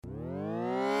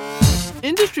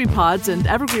Industry Pods and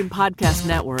Evergreen Podcast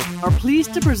Network are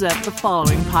pleased to present the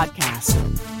following podcast.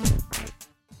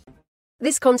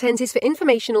 This content is for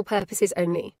informational purposes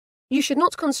only. You should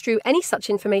not construe any such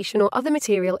information or other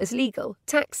material as legal,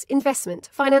 tax, investment,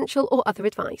 financial, or other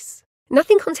advice.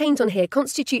 Nothing contained on here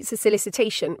constitutes a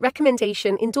solicitation,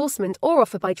 recommendation, endorsement, or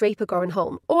offer by Draper Goren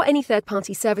Holm or any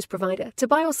third-party service provider to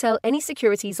buy or sell any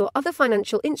securities or other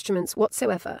financial instruments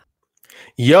whatsoever.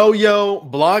 Yo,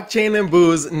 Blockchain and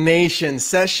Booze Nation,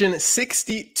 session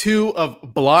 62 of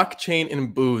Blockchain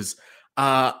and Booze.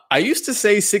 I used to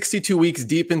say 62 weeks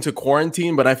deep into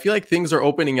quarantine, but I feel like things are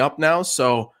opening up now.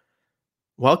 So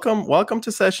welcome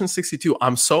to session 62.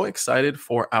 I'm so excited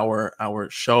for our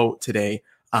show today.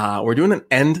 We're doing an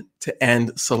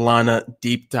end-to-end Solana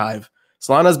deep dive.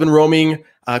 Solana has been roaming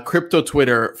crypto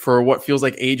Twitter for what feels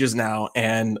like ages now,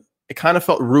 and it kind of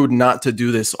felt rude not to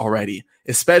do this already,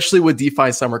 especially with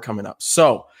DeFi summer coming up.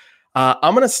 So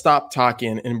I'm going to stop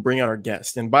talking and bring out our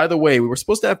guest. And by the way, we were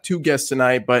supposed to have two guests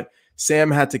tonight, but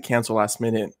Sam had to cancel last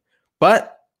minute.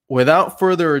 But without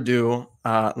further ado,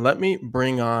 let me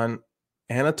bring on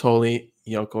Anatoly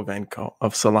Yakovenko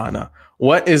of Solana.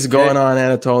 What is going on,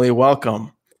 Anatoly?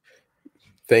 Welcome.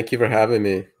 Thank you for having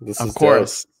me. Of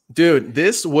course. Dope. Dude,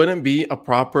 this wouldn't be a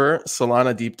proper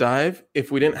Solana deep dive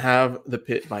if we didn't have the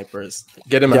Pit Vipers.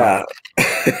 Get them out.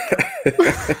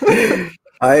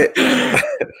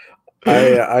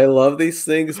 I love these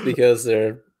things because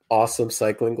they're awesome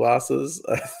cycling glasses.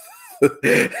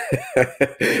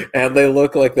 And they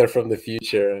look like they're from the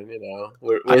future. And,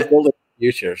 we're building the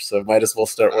future, so might as well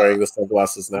start wearing the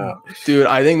sunglasses now. Dude,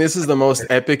 I think this is the most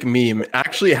epic meme.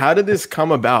 Actually, how did this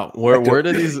come about? Where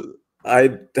did these...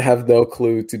 I have no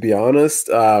clue, to be honest.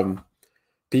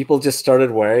 People just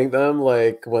started wearing them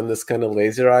like when this kind of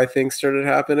laser eye thing started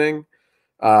happening.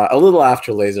 A little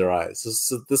after laser eyes.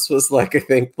 This was like, I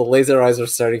think the laser eyes are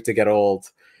starting to get old,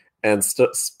 and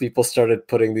people started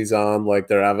putting these on like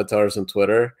their avatars on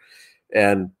Twitter.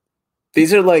 And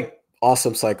these are like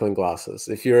awesome cycling glasses.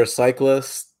 If you're a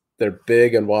cyclist, they're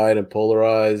big and wide and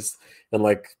polarized and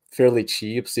like fairly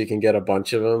cheap, so you can get a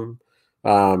bunch of them.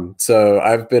 So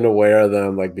I've been aware of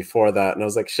them like before that, and I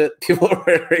was like, shit, people are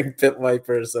wearing Pit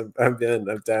Vipers. I'm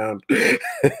down.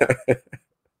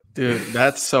 Dude,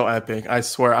 that's so epic. I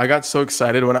swear, I got so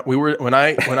excited when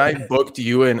I booked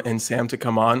you and Sam to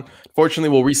come on. Fortunately,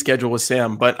 we'll reschedule with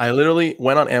Sam, but I literally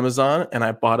went on Amazon and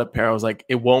I bought a pair. I was like,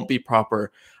 it won't be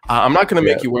proper. I'm not going to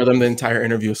make you wear them the entire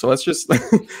interview. So let's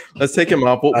take him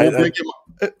off. We'll bring him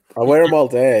up. I wear them all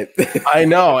day. I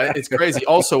know, it's crazy.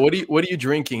 Also, what are you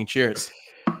drinking? Cheers.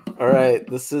 All right,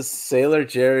 this is Sailor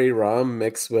Jerry rum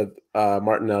mixed with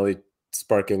Martinelli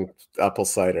sparkling apple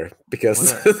cider,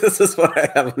 because this is what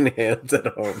I have in hand at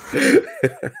home.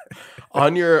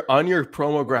 on your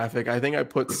promo graphic, I think I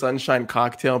put Sunshine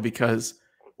Cocktail because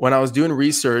when I was doing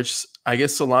research, I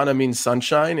guess Solana means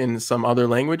sunshine in some other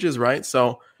languages, right?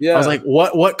 So yeah. I was like,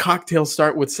 what cocktails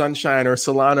start with sunshine or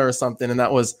Solana or something? And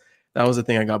that was the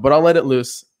thing I got. But I'll let it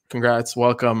loose. Congrats,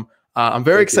 welcome. I'm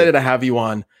very excited to have you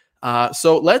on.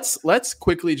 So let's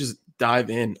quickly just dive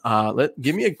in.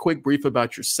 Give me a quick brief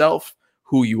about yourself,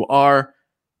 who you are.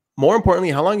 More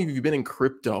importantly, how long have you been in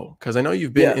crypto? Because I know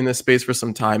you've been in this space for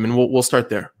some time, and we'll start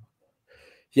there.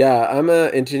 Yeah, I'm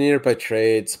an engineer by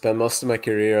trade. Spent most of my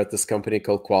career at this company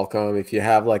called Qualcomm. If you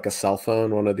have like a cell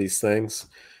phone, one of these things,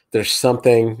 there's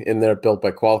something in there built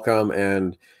by Qualcomm,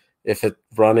 and if it's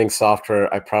running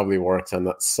software, I probably worked on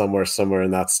that somewhere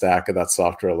in that stack of that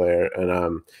software layer.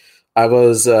 And I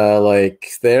was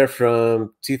like there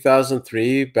from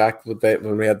 2003, back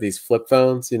when we had these flip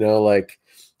phones, like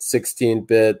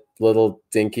 16-bit little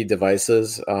dinky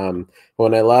devices.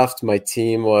 When I left, my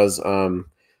team was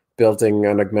building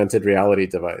an augmented reality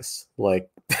device. Like,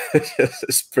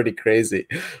 it's pretty crazy.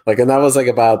 Like, and that was like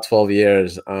about 12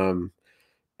 years.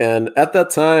 And at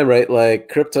that time, right, like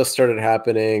crypto started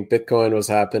happening, Bitcoin was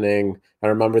happening. I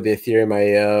remember the Ethereum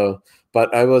IEO,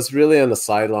 but I was really on the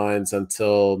sidelines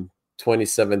until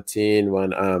 2017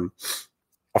 when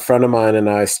a friend of mine and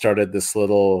I started this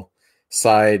little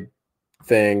side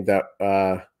thing that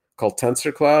called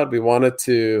TensorCloud. We wanted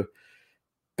to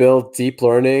build deep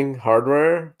learning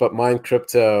hardware, but mine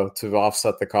crypto to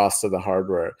offset the cost of the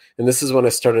hardware. And this is when I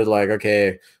started like,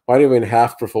 okay, why do we even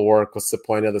have proof of work? What's the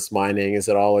point of this mining? Is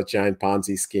it all a giant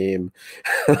Ponzi scheme?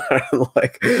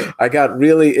 Like, I got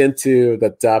really into the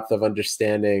depth of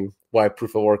understanding why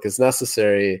proof of work is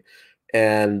necessary.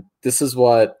 And this is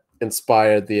what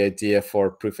inspired the idea for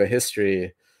Proof of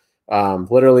History.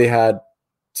 Literally had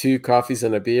 2 coffees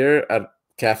and a beer at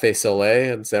Cafe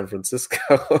Soleil in San Francisco.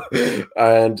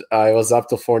 And I was up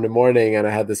till 4 a.m. and I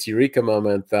had this eureka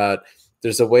moment that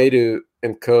there's a way to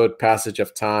encode passage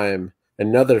of time,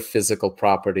 another physical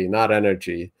property, not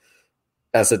energy,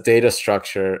 as a data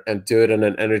structure and do it in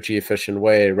an energy efficient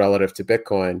way relative to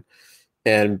Bitcoin.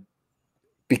 And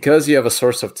because you have a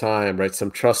source of time, right,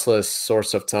 some trustless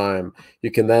source of time,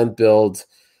 you can then build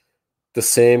the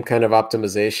same kind of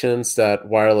optimizations that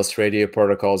wireless radio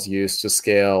protocols use to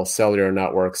scale cellular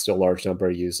networks to a large number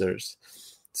of users.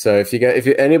 So if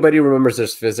anybody remembers their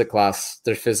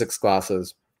physics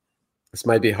classes, this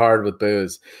might be hard with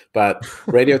Booz, but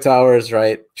radio towers,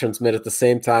 right, transmit at the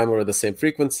same time or the same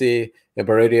frequency. And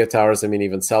by radio towers, I mean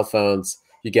even cell phones.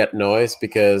 You get noise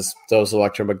because those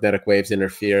electromagnetic waves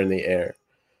interfere in the air.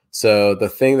 So the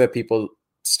thing that people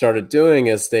started doing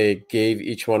is they gave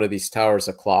each one of these towers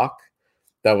a clock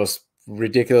that was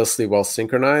ridiculously well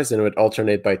synchronized, and it would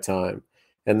alternate by time.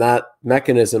 And that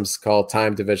mechanism is called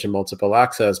time division multiple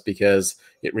access because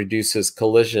it reduces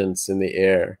collisions in the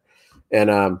air. And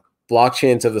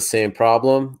blockchains have the same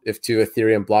problem. If two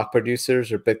Ethereum block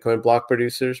producers or Bitcoin block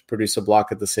producers produce a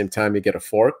block at the same time, you get a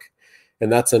fork.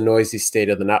 And that's a noisy state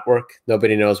of the network.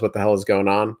 Nobody knows what the hell is going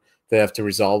on. They have to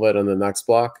resolve it on the next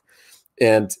block.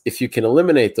 And if you can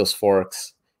eliminate those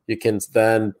forks, you can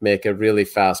then make a really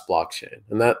fast blockchain.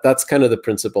 And that's kind of the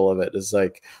principle of it, is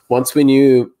like, once we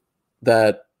knew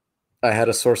that I had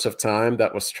a source of time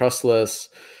that was trustless,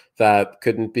 that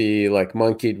couldn't be like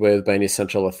monkeyed with by any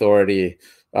central authority,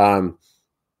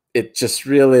 it just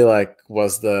really like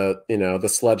was the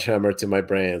sledgehammer to my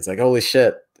brain. It's like, holy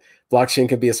shit, blockchain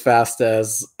can be as fast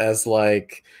as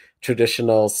like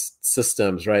traditional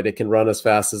systems, right? It can run as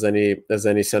fast as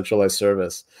any centralized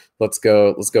service. Let's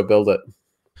go build it.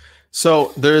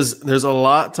 So there's a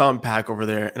lot to unpack over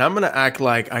there, and I'm going to act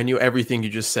like I knew everything you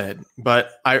just said,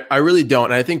 but I really don't.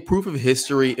 And I think proof of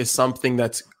history is something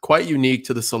that's quite unique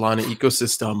to the Solana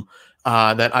ecosystem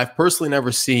that I've personally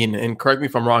never seen. And correct me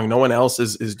if I'm wrong, no one else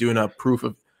is doing a proof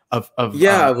of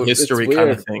history kind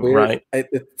of thing, right?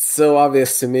 It's so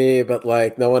obvious to me, but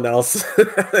like no one else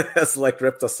has like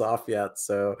ripped us off yet.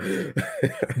 So,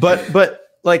 but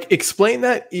like explain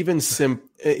that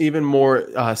even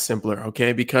more simpler,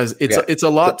 okay? Because it's a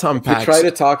lot to unpack. If we try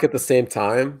to talk at the same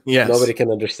time, yes, nobody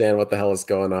can understand what the hell is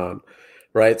going on,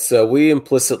 right? So we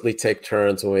implicitly take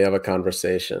turns when we have a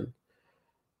conversation,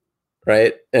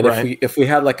 right? And if we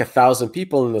had like 1,000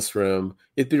 people in this room,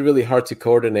 it'd be really hard to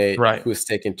coordinate who's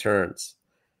taking turns,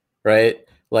 right?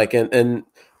 Like and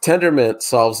Tendermint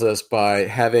solves this by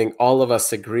having all of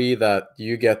us agree that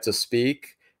you get to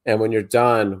speak. And when you're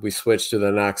done, we switch to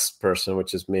the next person,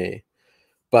 which is me.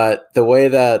 But the way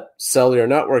that cellular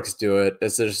networks do it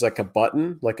is there's like a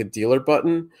button, like a dealer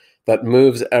button, that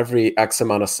moves every X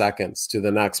amount of seconds to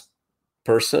the next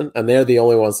person. And they're the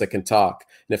only ones that can talk.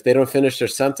 And if they don't finish their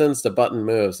sentence, the button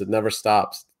moves. It never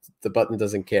stops. The button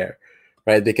doesn't care,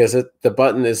 right? Because the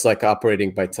button is like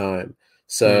operating by time.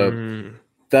 So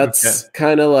that's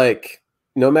kind of like,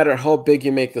 no matter how big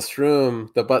you make this room,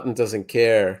 the button doesn't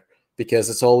care,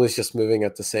 because it's always just moving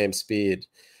at the same speed.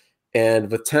 And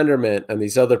with Tendermint and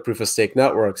these other proof-of-stake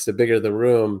networks, the bigger the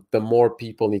room, the more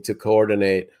people need to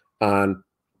coordinate on,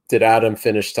 did Adam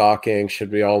finish talking?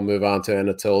 Should we all move on to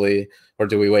Anatoly? Or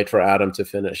do we wait for Adam to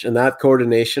finish? And that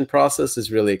coordination process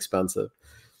is really expensive.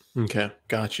 Okay,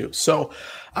 got you. So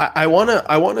I want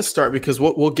to start, because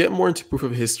we'll get more into proof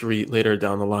of history later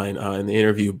down the line in the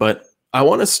interview, but I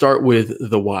want to start with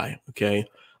the why, okay?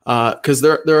 Because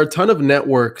there are a ton of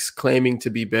networks claiming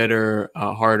to be better,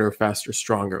 harder, faster,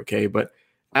 stronger. Okay, but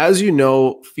as you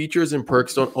know, features and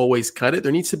perks don't always cut it.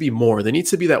 There needs to be more. There needs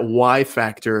to be that why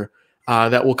factor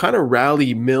that will kind of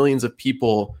rally millions of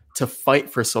people to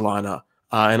fight for Solana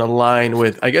and align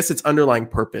with, I guess, its underlying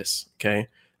purpose. Okay,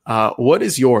 what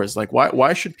is yours? Like,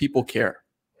 why should people care?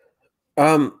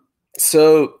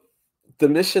 So the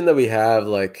mission that we have,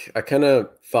 like, I kind of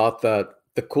thought that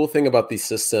the cool thing about these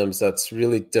systems that's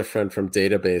really different from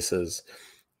databases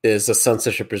is a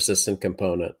censorship resistant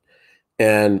component.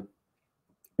 And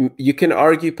you can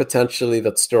argue potentially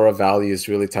that store of value is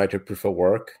really tied to proof of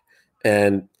work.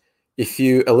 And if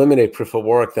you eliminate proof of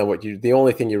work, then the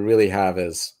only thing you really have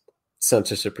is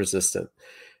censorship resistant.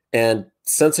 And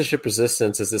censorship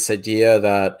resistance is this idea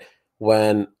that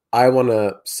when I want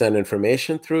to send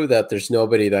information through, that there's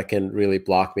nobody that can really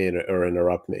block me or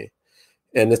interrupt me.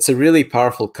 And it's a really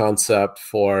powerful concept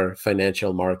for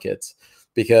financial markets,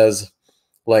 because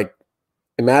like,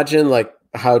 imagine like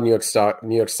how New York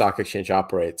Stock Exchange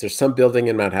operates. There's some building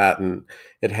in Manhattan.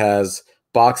 It has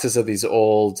boxes of these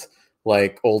old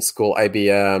school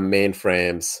IBM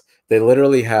mainframes. They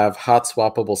literally have hot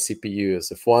swappable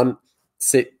CPUs. If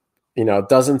a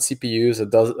dozen CPUs,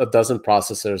 a dozen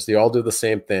processors, they all do the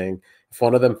same thing. If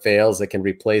one of them fails, they can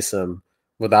replace them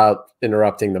without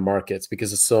interrupting the markets,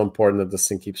 because it's so important that this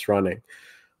thing keeps running.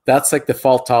 That's like the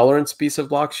fault tolerance piece of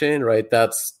blockchain, right?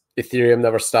 That's Ethereum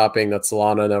never stopping, that's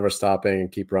Solana never stopping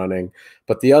and keep running.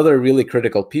 But the other really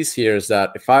critical piece here is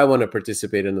that if I want to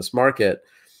participate in this market,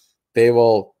 they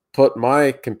will put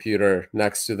my computer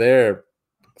next to their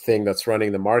thing that's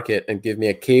running the market and give me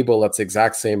a cable that's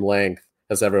exact same length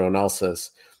as everyone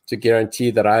else's, to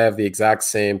guarantee that I have the exact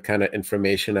same kind of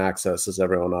information access as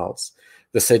everyone else.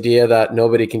 This idea that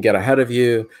nobody can get ahead of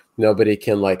you, nobody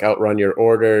can like outrun your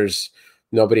orders,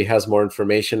 nobody has more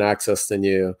information access than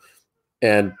you,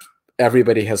 and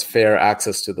everybody has fair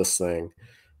access to this thing.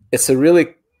 It's a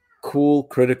really cool,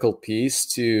 critical piece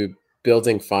to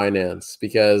building finance,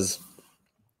 because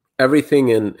everything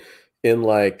in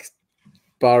like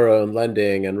borrow and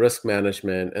lending and risk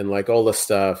management and like all this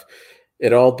stuff,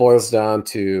 it all boils down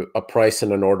to a price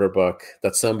in an order book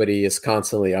that somebody is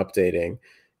constantly updating.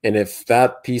 And if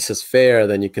that piece is fair,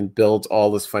 then you can build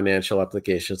all these financial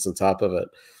applications on top of it.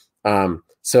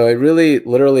 So it really,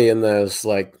 literally in those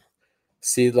like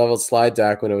seed level slide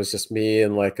deck, when it was just me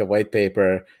and like a white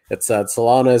paper, it said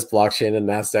Solana is blockchain and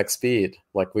NASDAQ speed.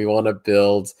 Like we want to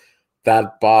build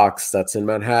that box that's in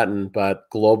Manhattan, but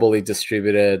globally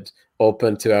distributed,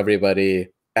 open to everybody,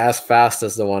 as fast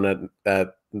as the one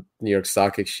at New York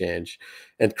Stock Exchange.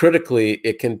 And critically,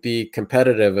 it can be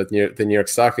competitive with the New York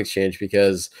Stock Exchange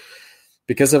because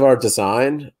of our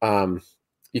design.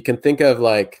 You can think of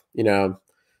like,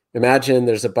 imagine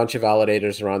there's a bunch of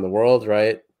validators around the world,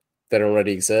 right, that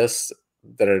already exist,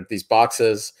 that are these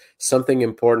boxes. Something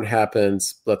important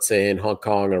happens, let's say in Hong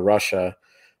Kong or Russia,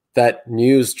 that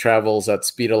news travels at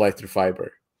speed of light through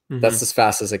fiber. Mm-hmm. That's as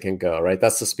fast as it can go, right?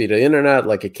 That's the speed of the internet.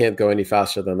 Like it can't go any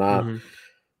faster than that. Mm-hmm.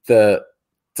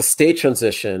 The state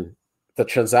transition, the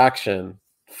transaction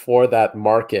for that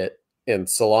market in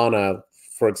Solana,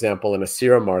 for example, in a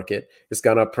Serum market, is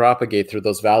going to propagate through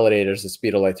those validators at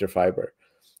speed of light through fiber.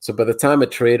 So by the time a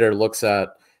trader looks at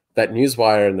that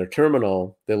newswire in their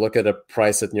terminal, they look at a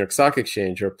price at New York Stock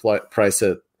Exchange or price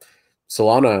at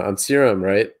Solana on Serum,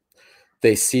 right?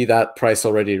 They see that price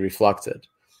already reflected.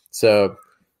 So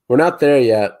we're not there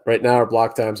yet. Right now, our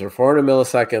block times are 400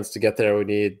 milliseconds. To get there, we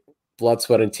need blood,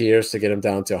 sweat, and tears to get them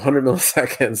down to 100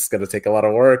 milliseconds. It's going to take a lot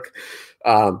of work.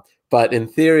 But in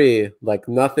theory, like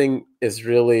nothing is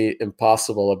really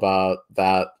impossible about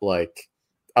that, like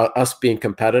us being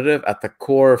competitive at the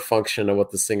core function of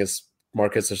what this thing is,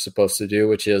 markets are supposed to do,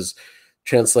 which is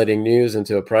translating news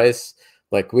into a price.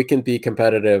 Like we can be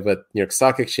competitive with New York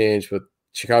Stock Exchange, with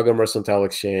Chicago Mercantile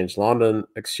Exchange, London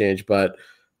Exchange, but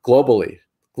globally,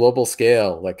 global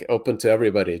scale, like open to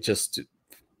everybody. Just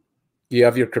you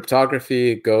have your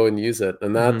cryptography, go and use it.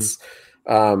 And that's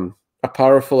a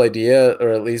powerful idea, or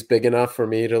at least big enough for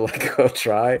me to like go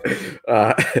try.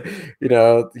 You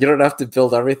don't have to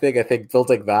build everything. I think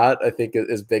building that, I think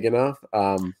is big enough.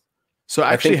 So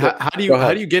actually, how do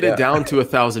you get it down to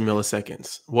 1,000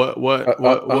 milliseconds? What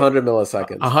 100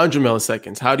 milliseconds? 100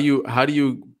 milliseconds. How do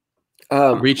you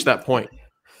reach that point?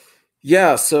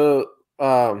 Yeah. So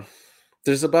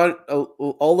there's about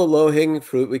all the low hanging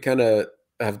fruit we kind of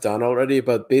have done already,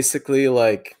 but basically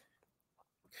like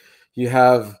you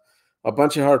have a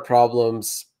bunch of hard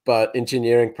problems, but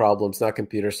engineering problems, not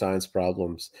computer science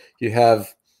problems. You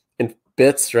have in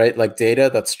bits, right? Like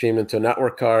data that's streamed into a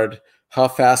network card. How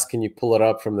fast can you pull it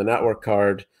up from the network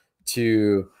card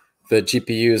to the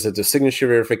GPUs that do signature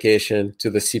verification,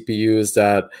 to the CPUs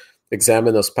that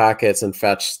examine those packets and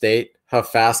fetch state? How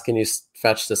fast can you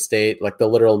fetch the state, like the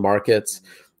literal markets,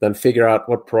 then figure out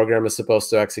what program is supposed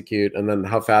to execute, and then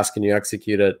how fast can you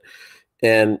execute it?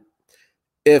 And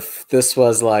if this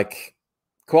was like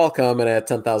Qualcomm and I had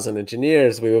 10,000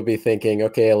 engineers, we would be thinking,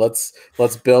 okay, let's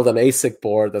build an ASIC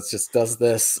board that just does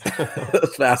this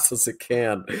as fast as it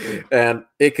can. And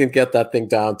it can get that thing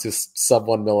down to sub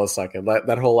 1 millisecond,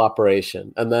 that whole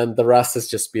operation. And then the rest is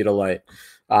just speed of light.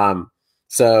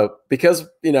 So because,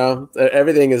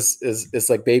 everything is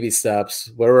like baby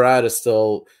steps, where we're at is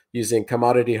still using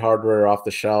commodity hardware off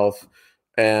the shelf.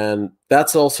 And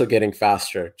that's also getting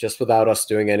faster, just without us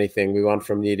doing anything. We went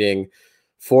from needing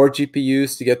 4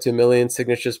 GPUs to get to 1 million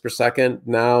signatures per second.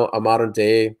 Now a modern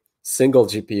day single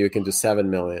GPU can do 7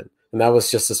 million. And that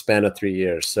was just a span of 3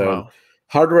 years. So wow.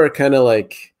 Hardware kind of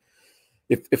like,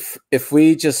 if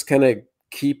we just kind of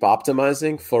keep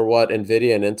optimizing for what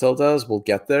NVIDIA and Intel does, we'll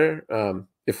get there.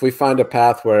 If we find a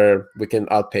path where we can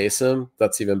outpace them,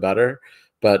 that's even better.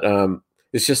 But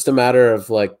it's just a matter of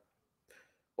like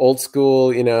old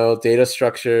school, data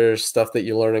structures, stuff that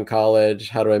you learn in college.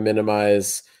 How do I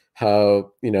minimize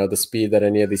how, the speed that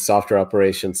any of these software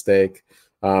operations take?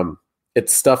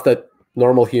 It's stuff that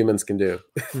normal humans can do.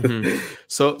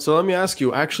 So let me ask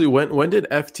you, actually, when did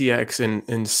FTX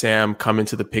and Sam come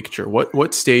into the picture?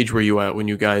 What stage were you at when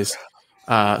you guys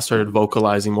started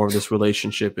vocalizing more of this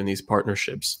relationship and these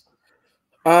partnerships?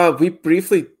 We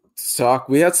briefly talked.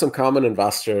 We had some common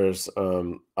investors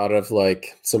out of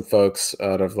like some folks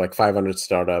out of like 500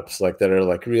 startups, like that are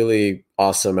like really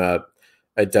awesome at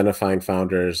identifying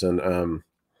founders, and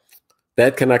they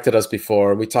had connected us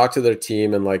before. We talked to their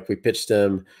team and like we pitched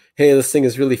them, hey, this thing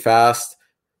is really fast,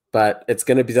 but it's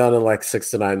going to be done in like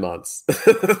 6 to 9 months.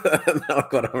 And they're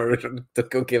like, whatever,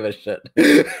 don't give a shit.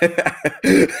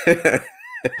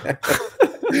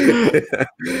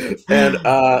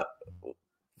 And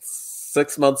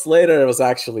 6 months later, it was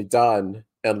actually done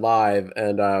and live.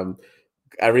 And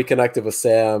I reconnected with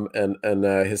Sam and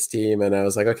his team, and I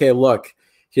was like, okay, look,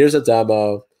 here's a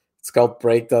demo. It's called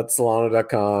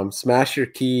break.solana.com. Smash your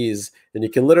keys, and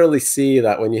you can literally see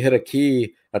that when you hit a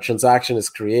key, a transaction is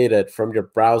created from your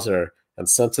browser and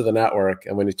sent to the network.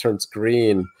 And when it turns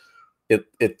green,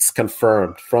 it's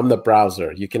confirmed from the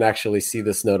browser. You can actually see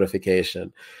this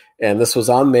notification. And this was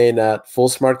on mainnet, full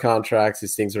smart contracts.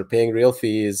 These things are paying real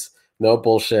fees. No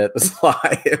bullshit. It's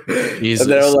live. Jesus.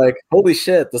 And they're like, holy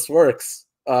shit, this works.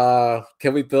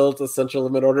 Can we build a central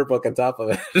limit order book on top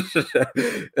of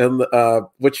it? And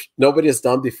which nobody has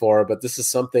done before, but this is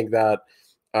something that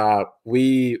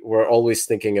we were always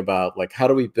thinking about. Like, how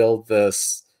do we build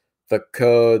this, the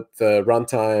code, the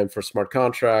runtime for smart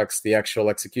contracts, the actual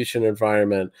execution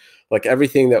environment, like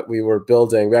everything that we were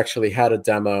building. We actually had a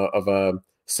demo of a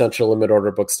central limit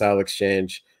order book style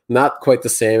exchange. Not quite the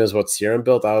same as what Serum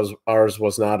built. Ours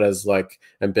was not as like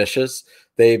ambitious.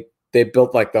 They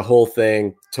built like the whole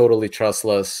thing totally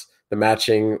trustless, the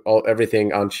matching,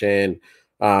 everything on chain,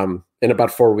 in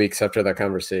about 4 weeks after that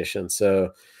conversation.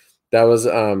 So that was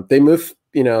they moved.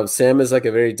 You know, Sam is like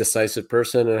a very decisive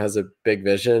person and has a big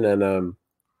vision, and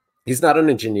he's not an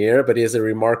engineer, but he has a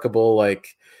remarkable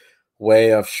like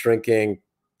way of shrinking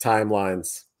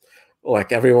timelines.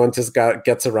 Like everyone just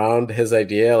gets around his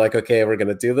idea, like, okay, we're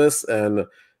gonna do this. And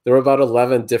there were about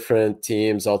 11 different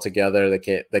teams altogether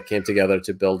that came together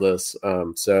to build this.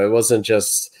 So it wasn't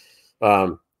just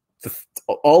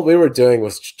all we were doing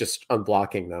was just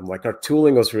unblocking them. Like our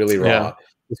tooling was really raw. Yeah.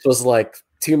 This was like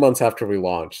 2 months after we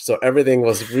launched, so everything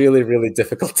was really, really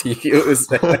difficult to use.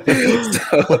 So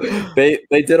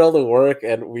they did all the work,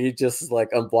 and we just like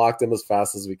unblocked them as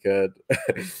fast as we could.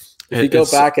 If you go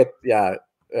back at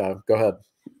go ahead.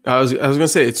 I was gonna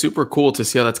say it's super cool to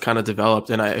see how that's kind of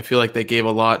developed, and I feel like they gave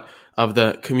a lot of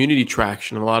the community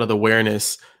traction, a lot of the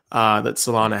awareness that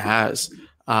Solana has.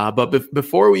 But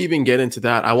before we even get into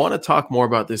that, I want to talk more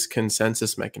about this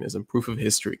consensus mechanism, proof of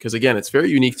history, because again, it's very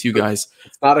unique to you guys.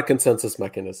 It's not a consensus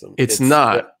mechanism. It's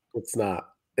not. It's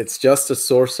not. It's just a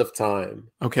source of time.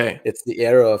 Okay. It's the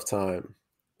era of time.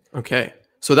 Okay.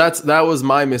 So that was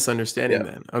my misunderstanding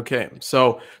then. Okay.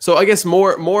 So I guess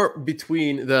more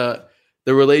between the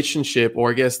relationship,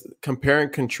 or I guess compare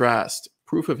and contrast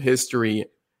proof of history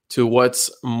to what's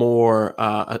more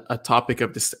a topic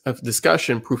of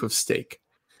discussion, proof of stake.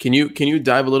 Can you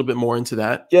dive a little bit more into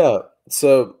that? Yeah.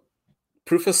 So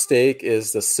proof of stake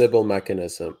is the Sybil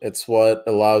mechanism. It's what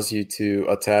allows you to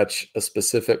attach a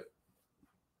specific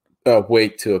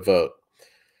weight to a vote.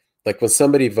 Like when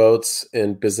somebody votes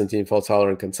in Byzantine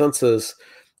fault-tolerant consensus,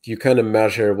 you kind of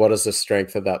measure what is the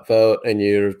strength of that vote, and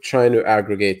you're trying to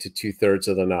aggregate to 2/3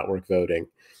 of the network voting.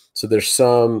 So there's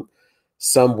some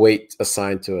weight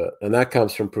assigned to it, and that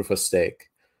comes from proof of stake.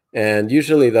 And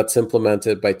usually that's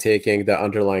implemented by taking the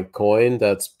underlying coin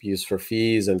that's used for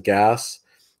fees and gas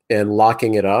and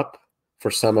locking it up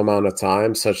for some amount of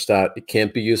time such that it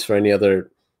can't be used for any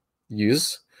other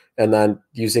use, and then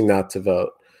using that to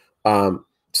vote.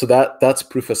 So that's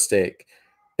proof of stake.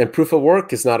 And proof of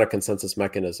work is not a consensus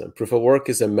mechanism. Proof of work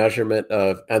is a measurement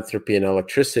of entropy and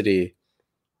electricity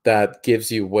that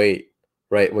gives you weight,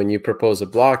 right? When you propose a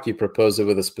block, you propose it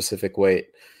with a specific weight.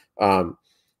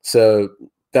 So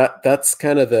that's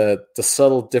kind of the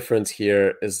subtle difference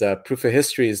here, is that proof of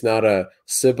history is not a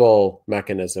Sybil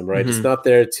mechanism, right? Mm-hmm. It's not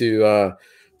there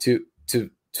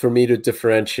for me to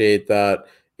differentiate that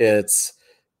it's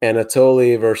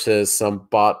Anatoly versus some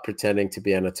bot pretending to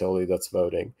be Anatoly that's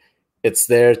voting. It's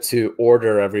there to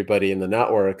order everybody in the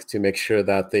network to make sure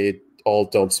that they all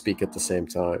don't speak at the same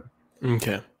time.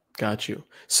 Okay, got you.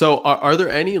 So are there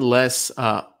any less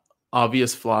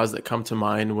obvious flaws that come to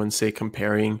mind when, say,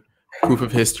 comparing proof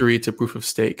of history to proof of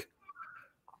stake?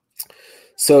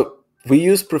 So we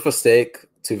use proof of stake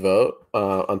to vote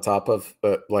on top of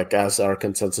like as our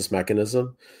consensus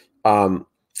mechanism.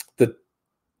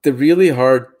 The really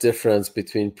hard difference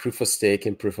between proof of stake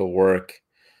and proof of work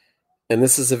and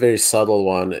this is a very subtle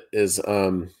one, is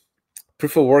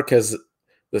proof of work has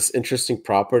this interesting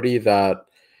property that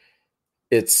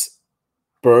it's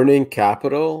burning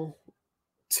capital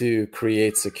to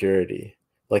create security.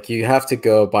 Like you have to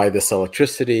go buy this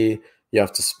electricity, you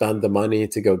have to spend the money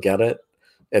to go get it.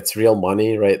 It's real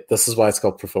money, right? This is why it's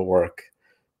called proof of work.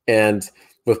 And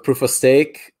with proof of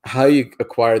stake, how you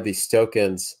acquire these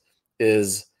tokens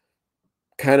is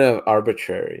kind of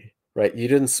arbitrary, right? You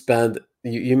didn't spend,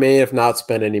 you may have not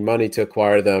spent any money to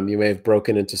acquire them. You may have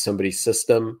broken into somebody's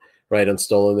system, right, and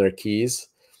stolen their keys.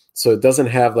 So it doesn't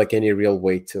have like any real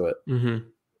weight to it. Mm-hmm.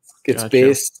 It's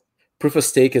based, proof of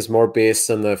stake is more based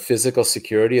on the physical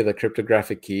security of the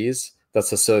cryptographic keys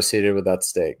that's associated with that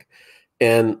stake.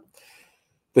 And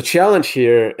the challenge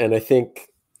here, and I think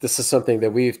this is something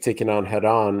that we've taken on head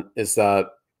on, is that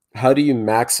how do you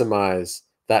maximize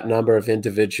that number of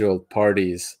individual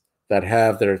parties that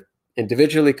have their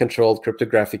individually controlled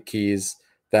cryptographic keys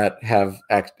that have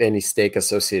any stake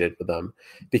associated with them?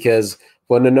 Because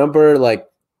when a number like,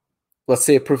 let's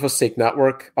say a proof of stake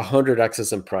network,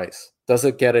 100x in price, does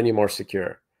it get any more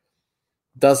secure?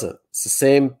 Doesn't. It's the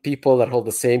same people that hold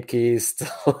the same keys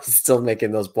still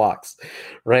making those blocks,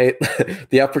 right?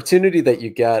 The opportunity that you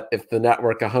get if the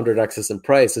network 100x in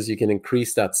price is you can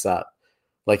increase that set.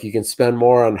 Like you can spend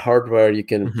more on hardware, you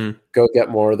can go get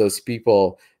more of those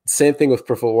people. Same thing with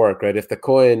proof of work, right? If the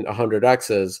coin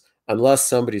 100x's, unless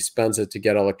somebody spends it to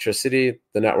get electricity,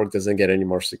 the network doesn't get any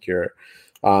more secure.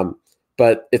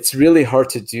 But it's really hard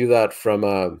to do that from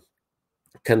a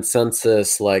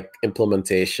consensus like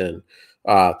implementation.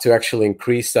 To actually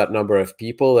increase that number of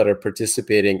people that are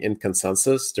participating in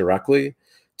consensus directly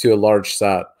to a large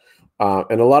set.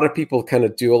 And a lot of people kind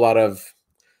of do a lot of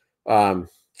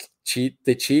cheat.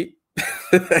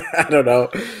 I don't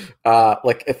know.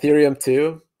 Like Ethereum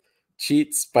 2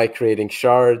 cheats by creating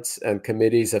shards and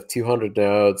committees of 200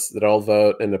 nodes that all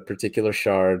vote in a particular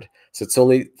shard. So it's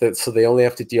only so they only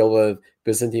have to deal with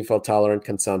Byzantine fault tolerant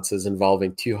consensus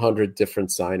involving 200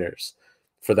 different signers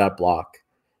for that block.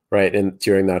 Right, and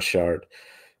during that shard,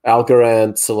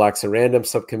 Algorand selects a random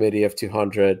subcommittee of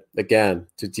 200, again,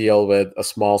 to deal with a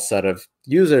small set of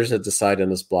users that decide on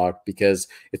this block, because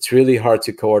it's really hard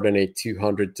to coordinate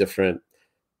 200 different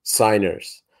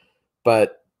signers.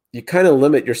 But you kind of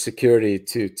limit your security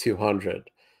to 200.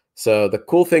 So the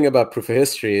cool thing about proof of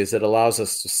history is it allows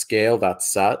us to scale that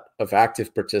set of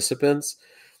active participants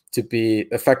to be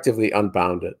effectively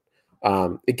unbounded.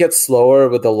 It gets slower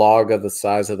with the log of the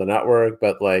size of the network,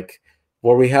 but like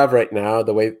what we have right now,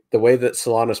 the way that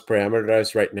Solana is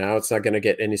parameterized right now, it's not going to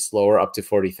get any slower up to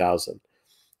 40,000.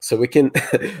 So we can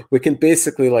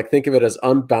basically like think of it as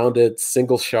unbounded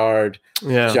single shard,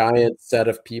 giant set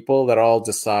of people that all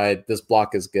decide this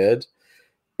block is good.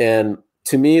 And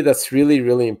to me, that's really,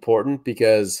 really important,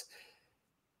 because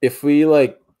if we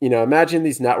imagine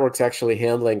these networks actually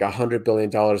handling $100 billion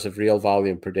of real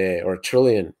volume per day, or a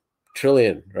trillion,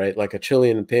 right? Like a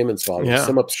trillion in payments volume. Yeah,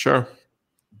 sure.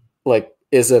 Like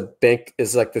is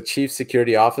like the chief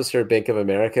security officer of Bank of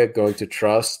America going to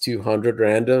trust 200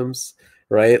 randoms,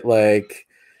 right? Like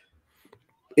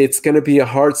it's going to be a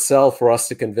hard sell for us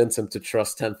to convince him to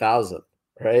trust 10,000,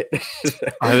 right?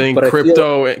 I think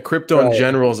crypto in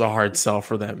general is a hard sell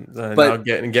for them. Now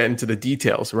get into the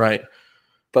details, right?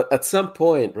 But at some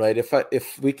point, right,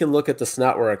 if we can look at this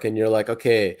network and you're like,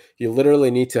 okay, you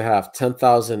literally need to have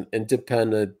 10,000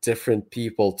 independent different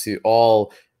people to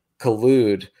all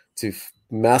collude to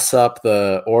mess up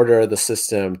the order of the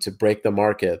system, to break the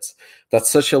markets. That's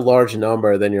such a large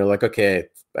number. Then you're like, okay,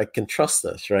 I can trust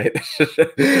this, right?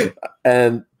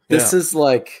 And this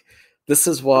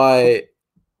is why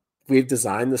we've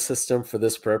designed the system for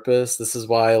this purpose. This is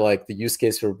why like the use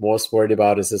case we're most worried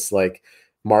about is this like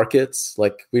markets.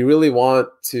 Like we really want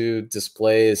to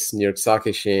displace New York Stock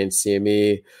Exchange,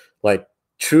 CME, like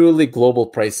truly global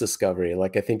price discovery.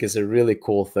 Like I think is a really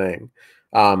cool thing,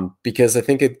 because I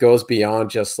think it goes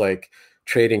beyond just like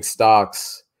trading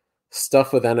stocks.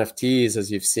 Stuff with NFTs,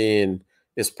 as you've seen,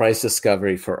 is price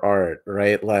discovery for art,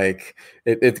 right? Like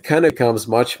it kind of becomes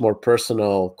much more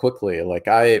personal quickly. Like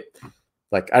I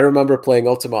remember playing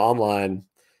Ultima Online,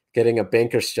 getting a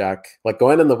banker's check, like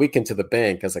going on the weekend to the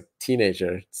bank as a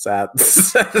teenager, sad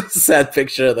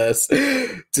picture of this,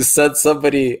 to send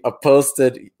somebody a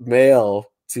posted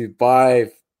mail to buy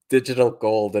digital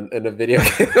gold in a video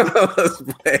game I was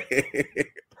playing.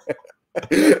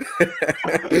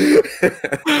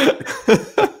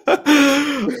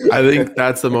 I think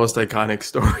that's the most iconic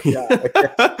story.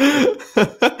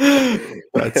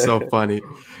 That's so funny.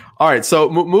 All right, so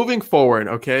moving forward,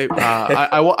 okay,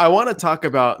 I want to talk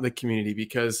about the community,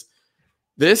 because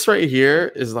this right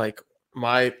here is like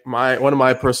my one of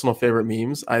my personal favorite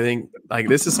memes. I think like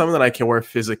this is something that I can wear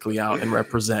physically out and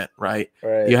represent, right?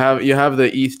 Right. You have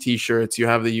the ETH t-shirts, you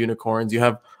have the unicorns, you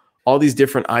have all these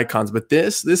different icons, but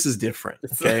this is different.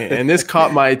 Okay. And this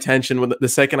caught my attention when the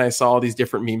second I saw all these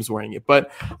different memes wearing it.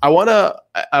 But I wanna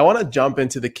jump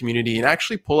into the community and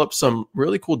actually pull up some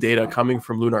really cool data coming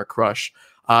from Lunar Crush.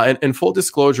 And full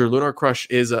disclosure, Lunar Crush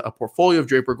is a portfolio of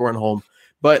Draper Goren Holm.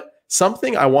 But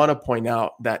something I want to point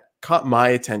out that caught my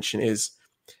attention is,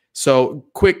 so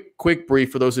quick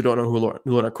brief for those who don't know who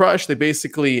Lunar Crush. They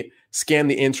basically scan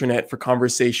the internet for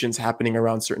conversations happening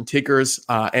around certain tickers,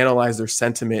 analyze their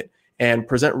sentiment, and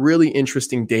present really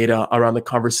interesting data around the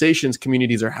conversations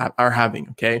communities are having.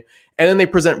 Okay, and then they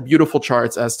present beautiful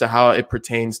charts as to how it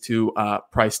pertains to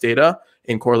price data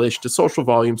in correlation to social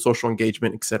volume, social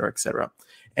engagement, et cetera, et cetera.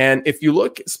 And if you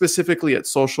look specifically at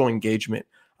social engagement,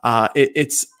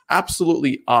 it's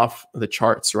absolutely off the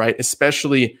charts, right?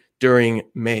 Especially during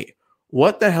May.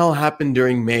 What the hell happened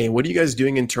during May? What are you guys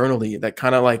doing internally that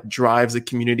kind of like drives the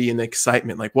community and the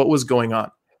excitement? Like what was going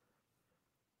on?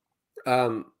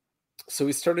 So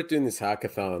we started doing these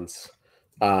hackathons,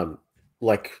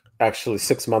 like actually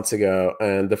 6 months ago.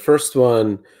 And the first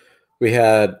one, we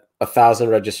had 1,000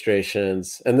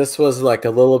 registrations. And this was like a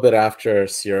little bit after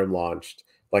Serum launched,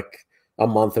 like a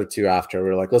month or two after. We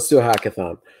were like, let's do a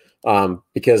hackathon.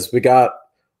 Because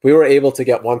we were able to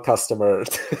get one customer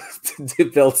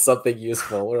to build something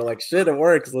useful. We're like, shit, it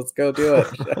works. Let's go do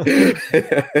it.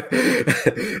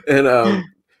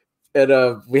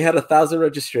 and we had 1,000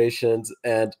 registrations,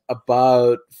 and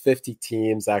about 50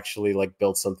 teams actually like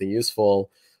built something useful.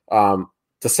 The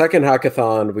second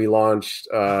hackathon we launched,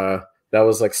 that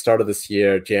was like start of this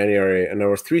year, January, and there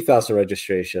were 3,000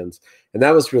 registrations, and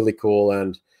that was really cool.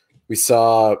 And we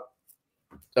saw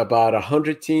about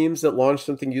 100 teams that launched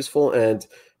something useful, and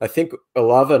I think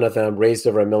 11 of them raised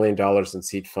over $1 million in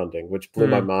seed funding, which blew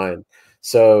my mind.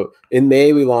 So in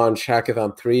May, we launched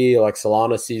Hackathon 3, like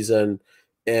Solana season,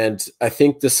 and I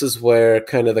think this is where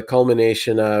kind of the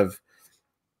culmination of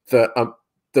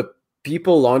the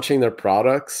people launching their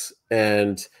products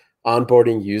and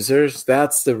onboarding users,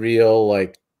 that's the real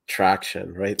like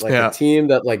traction, right? Like a team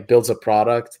that like builds a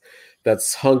product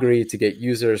that's hungry to get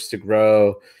users to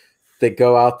grow. They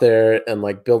go out there and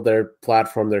like build their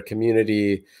platform, their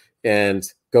community, and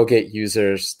go get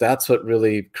users. That's what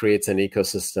really creates an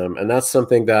ecosystem. And that's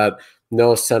something that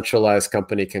no centralized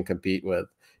company can compete with.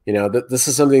 You know, this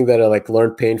is something that I like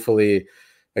learned painfully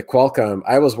at Qualcomm.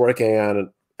 I was working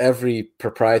on every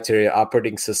proprietary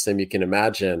operating system you can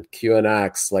imagine,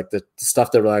 QNX, like the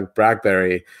stuff that were like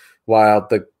BlackBerry, while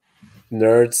the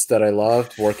nerds that I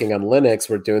loved working on Linux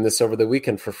were doing this over the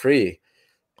weekend for free.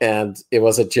 And it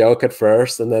was a joke at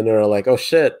first, and then they were like, oh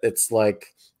shit, it's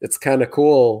kind of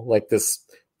cool. Like this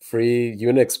free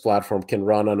Unix platform can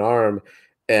run on ARM.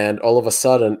 And all of a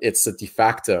sudden it's the de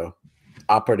facto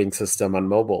operating system on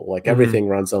mobile. Like everything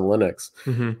runs on Linux.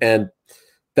 And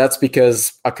that's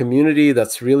because a community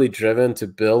that's really driven to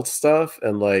build stuff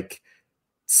and like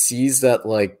sees that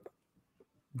like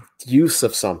use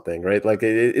of something, right? Like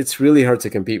it's really hard to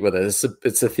compete with it.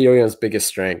 It's Ethereum's biggest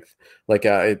strength. Like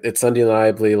it's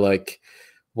undeniably like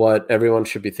what everyone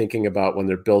should be thinking about when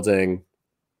they're building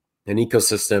an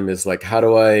ecosystem is like, how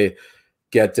do I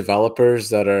get developers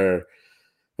that are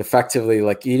effectively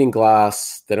like eating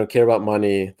glass, they don't care about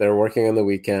money, they're working on the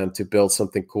weekend to build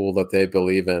something cool that they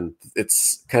believe in.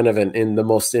 It's kind of the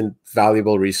most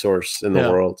invaluable resource in the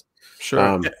world.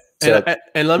 Sure.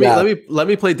 And let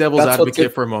me play devil's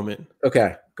advocate for a moment.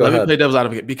 Okay, go ahead. Let me play devil's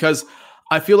advocate because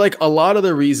I feel like a lot of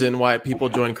the reason why people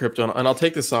join crypto, and I'll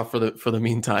take this off for the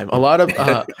meantime, a lot of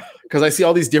because I see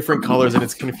all these different colors and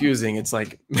it's confusing. It's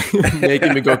like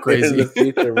making me go crazy. In the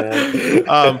future,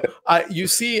 man. You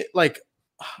see, like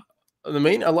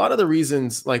a lot of the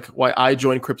reasons like why I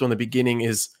joined crypto in the beginning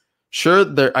is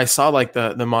I saw like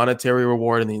the monetary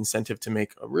reward and the incentive to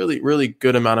make a really, really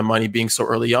good amount of money being so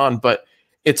early on, but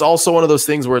it's also one of those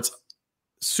things where it's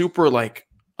super like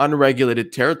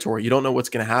unregulated territory. You don't know what's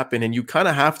going to happen, and you kind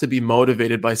of have to be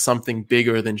motivated by something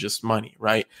bigger than just money,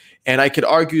 right? And I could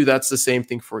argue that's the same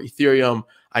thing for Ethereum.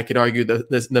 I could argue that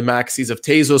the maxis of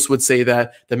Tezos would say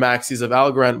that, the maxis of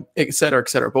Algorand, et cetera, et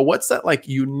cetera. But what's that like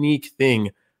unique thing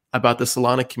about the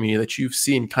Solana community that you've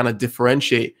seen kind of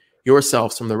differentiate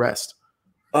yourselves from the rest?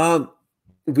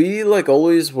 We like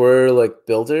always were like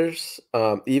builders,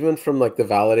 even from like the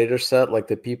validator set, like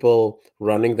the people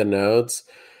running the nodes.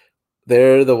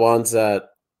 They're the ones that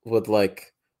would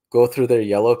like go through their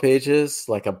yellow pages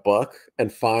like a book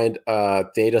and find a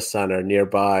data center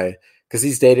nearby, because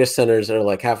these data centers are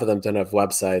like half of them don't have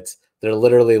websites. They're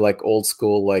literally like old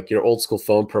school, like your old school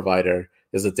phone provider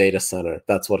is a data center.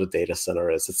 That's what a data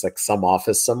center is. It's like some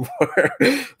office somewhere.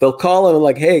 They'll call them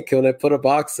like, hey, can I put a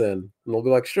box in? And they'll be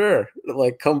like, sure,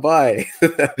 like come by.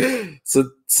 So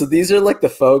these are like the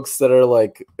folks that are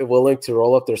like willing to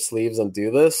roll up their sleeves and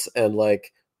do this and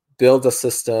like build a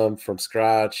system from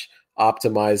scratch,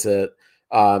 optimize it.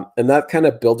 And that kind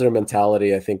of builder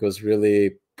mentality, I think, was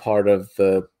really part of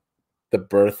the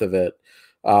birth of it.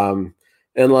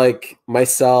 And like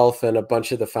myself and a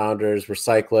bunch of the founders were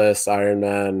cyclists,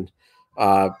 Ironman,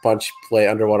 bunch play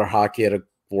underwater hockey at a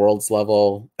world's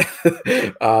level.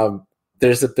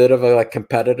 There's a bit of a like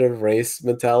competitive race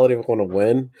mentality. We want to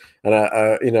win, and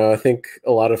I think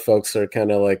a lot of folks are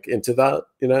kind of like into that.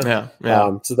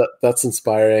 Yeah. So that's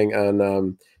inspiring,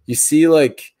 and you see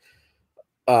like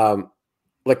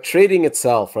trading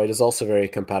itself, right, is also very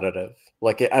competitive.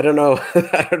 Like, I don't know,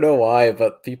 I don't know why,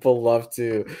 but people love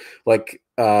to like,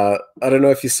 I don't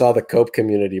know if you saw the Cope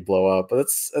community blow up, but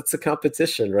it's a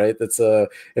competition, right? That's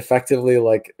effectively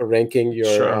like ranking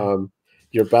your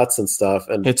bets and stuff.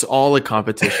 And it's all a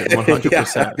competition,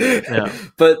 100%. Yeah.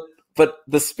 But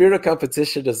the spirit of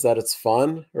competition is that it's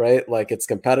fun, right? Like it's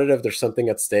competitive. There's something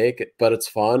at stake, but it's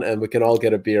fun, and we can all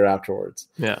get a beer afterwards.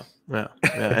 Yeah.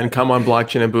 And come on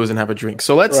Blockchain and Booze and have a drink.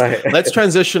 So let's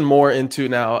transition more into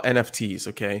now NFTs,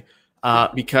 okay?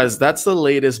 Because that's the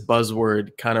latest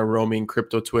buzzword kind of roaming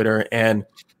crypto Twitter, and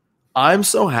I'm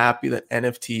so happy that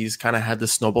NFTs kind of had the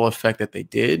snowball effect that they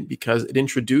did, because it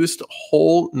introduced a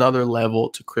whole nother level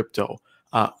to crypto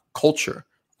culture,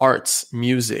 arts,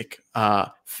 music,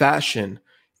 fashion,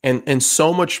 and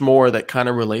so much more that kind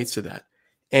of relates to that.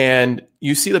 And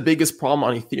you see the biggest problem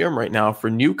on Ethereum right now for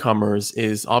newcomers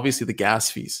is obviously the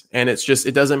gas fees. And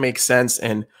it doesn't make sense.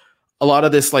 And a lot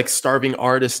of this like starving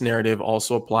artist narrative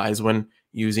also applies when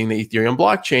using the Ethereum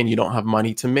blockchain. You don't have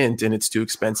money to mint and it's too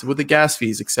expensive with the gas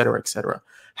fees, et cetera, et cetera.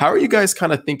 How are you guys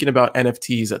kind of thinking about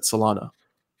NFTs at Solana?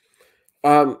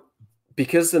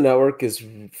 Because the network is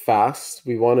fast,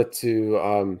 we wanted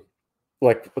to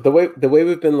like the way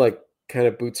we've been like kind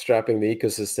of bootstrapping the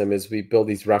ecosystem is we build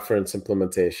these reference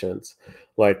implementations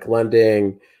like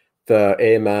lending, the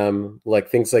AMM, like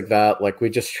things like that. Like we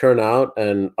just churn out,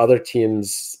 and other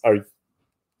teams are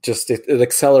just it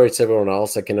accelerates everyone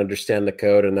else that can understand the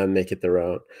code and then make it their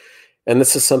own. And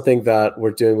this is something that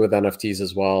we're doing with NFTs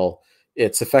as well.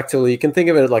 It's effectively, you can think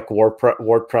of it like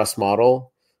WordPress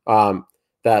model,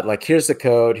 that like here's the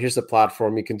code, here's the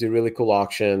platform, you can do really cool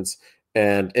auctions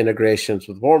and integrations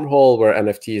with Wormhole where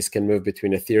NFTs can move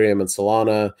between Ethereum and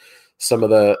Solana. Some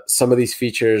of these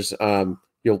features,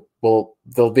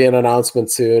 there'll be an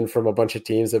announcement soon from a bunch of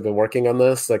teams that have been working on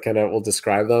this that kind of will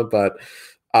describe them. But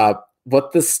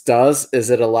what this does is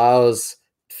it allows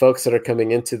folks that are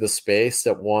coming into the space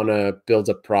that want to build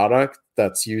a product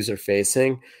that's user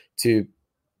facing to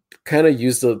kind of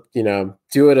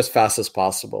do it as fast as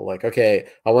possible. Like, okay,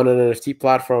 I want an NFT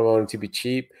platform. I want it to be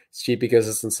cheap. It's cheap because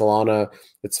it's in Solana.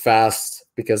 It's fast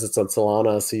because it's on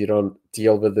Solana. So you don't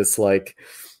deal with this like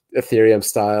Ethereum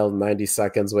style 90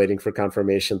 seconds waiting for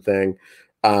confirmation thing.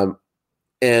 And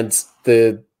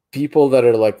the people that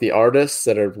are like the artists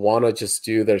that want to just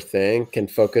do their thing can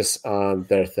focus on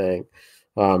their thing.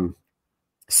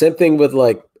 Same thing with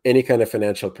like any kind of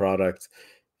financial product.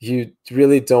 You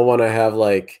really don't want to have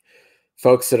like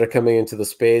folks that are coming into the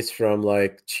space from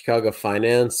like Chicago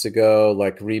finance to go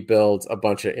like rebuild a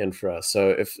bunch of infra.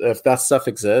 So if that stuff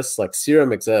exists, like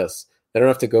Serum exists, they don't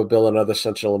have to go build another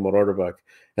central limit order book.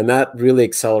 And that really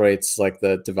accelerates like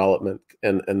the development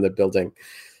and the building.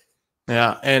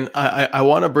 Yeah. And I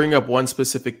want to bring up one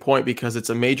specific point because it's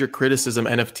a major criticism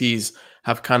NFTs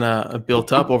have kind of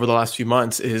built up over the last few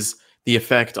months is the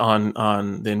effect on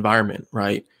the environment,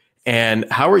 right? And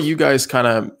how are you guys kind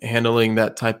of handling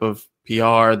that type of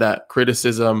PR, that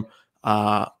criticism,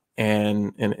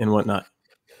 and whatnot?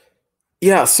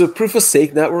 Yeah, so proof of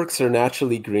stake networks are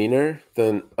naturally greener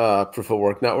than proof of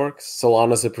work networks.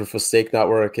 Solana's a proof of stake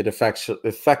network. It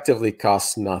effectively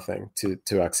costs nothing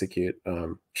to execute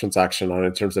transaction on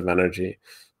in terms of energy.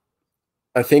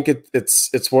 I think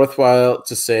it's worthwhile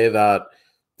to say that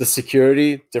the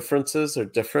security differences are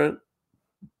different.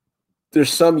 There's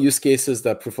some use cases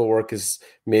that proof of work is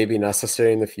maybe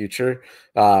necessary in the future,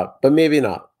 but maybe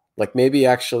not. Like maybe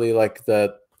actually like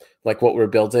what we're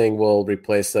building will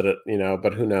replace that,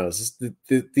 but who knows?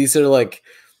 These are like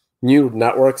new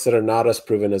networks that are not as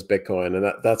proven as Bitcoin.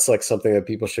 And that's like something that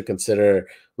people should consider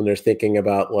when they're thinking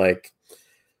about like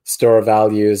store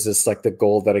values. It's like the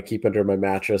gold that I keep under my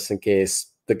mattress in case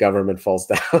the government falls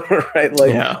down, right?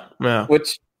 Like, yeah.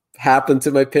 Which happened to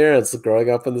my parents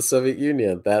growing up in the Soviet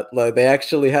Union, that like they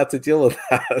actually had to deal with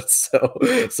that.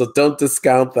 So don't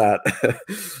discount that.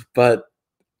 But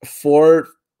for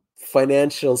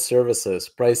financial services,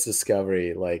 price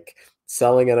discovery, like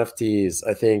selling NFTs,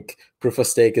 I think proof of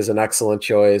stake is an excellent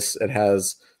choice. It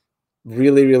has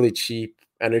really, really cheap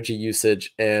energy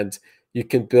usage, and you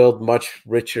can build much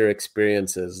richer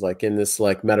experiences like in this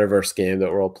like metaverse game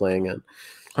that we're all playing in.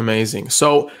 Amazing.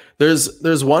 So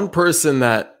there's one person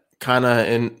that kind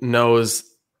of knows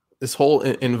this whole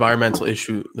environmental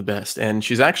issue the best, and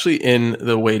she's actually in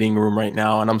the waiting room right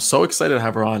now, and I'm so excited to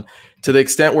have her on, to the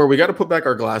extent where we got to put back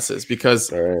our glasses,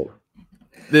 because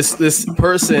this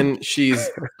person, she's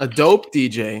a dope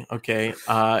DJ. Okay.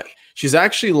 She's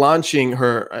actually launching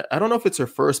her, I don't know if it's her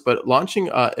first, but launching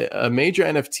a major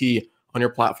NFT on your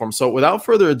platform. So without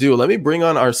further ado, let me bring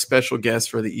on our special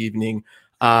guest for the evening.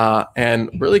 And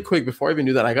really quick, before I even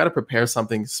do that, I got to prepare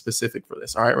something specific for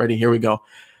this. All right, ready? Here we go.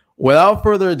 Without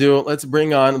further ado, let's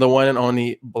bring on the one and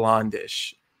only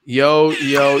Blondish. Yo,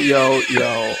 yo, yo,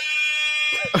 yo.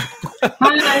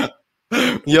 Hi.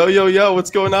 Yo, yo, yo.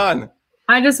 What's going on?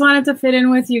 I just wanted to fit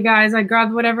in with you guys. I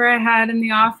grabbed whatever I had in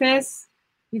the office.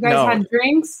 You guys had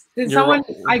drinks?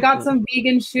 I got some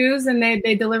vegan shoes, and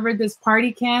they delivered this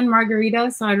party can margarita.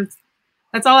 So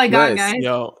that's all I got, guys.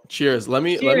 Yo, cheers. Let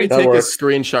me take a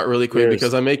screenshot really quick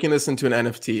because I'm making this into an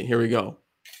NFT. Here we go.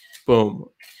 Boom.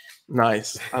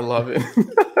 Nice. I love it.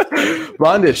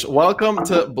 Blondish, welcome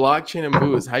to Blockchain and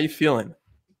Booze. How you feeling?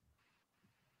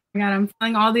 God, I'm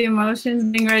feeling all the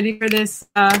emotions, being ready for this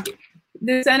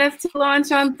this NFT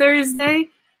launch on Thursday.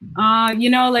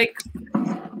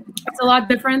 It's a lot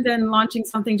different than launching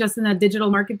something just in a digital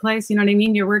marketplace. You know what I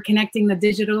mean? We're connecting the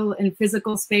digital and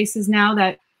physical spaces now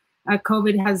that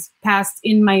COVID has passed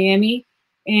in Miami.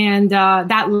 And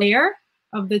that layer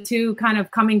of the two kind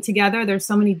of coming together, there's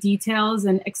so many details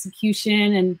and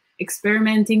execution and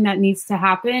experimenting that needs to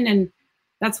happen. And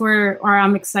that's where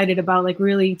I'm excited about, like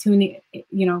really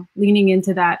leaning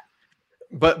into that.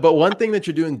 But one thing that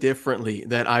you're doing differently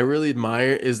that I really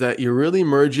admire is that you're really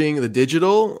merging the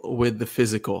digital with the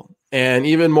physical. And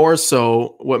even more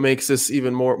so, what makes this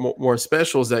even more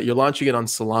special is that you're launching it on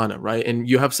Solana, right? And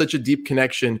you have such a deep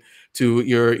connection to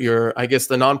your I guess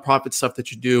the nonprofit stuff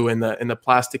that you do and the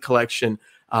plastic collection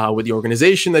with the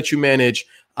organization that you manage.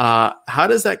 How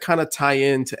does that kind of tie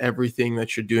into everything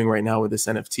that you're doing right now with this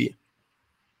NFT?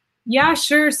 Yeah,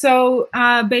 sure. So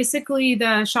basically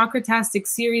the Chakratastic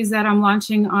series that I'm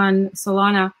launching on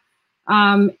Solana,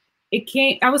 I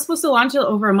was supposed to launch it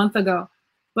over a month ago,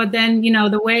 but then,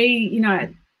 the way,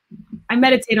 I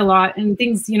meditate a lot and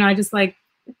things, I just like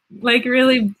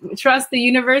really trust the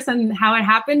universe and how it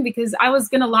happened, because I was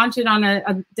going to launch it on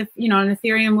an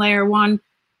Ethereum layer 1,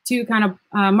 2 kind of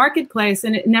marketplace,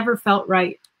 and it never felt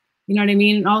right. You know what I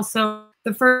mean? And also,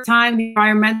 the first time the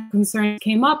environmental concerns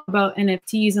came up about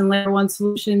NFTs and layer 1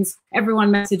 solutions,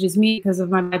 everyone messages me because of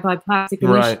my Bye Bye Plastic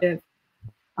initiative.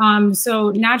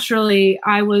 So naturally,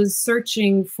 I was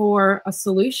searching for a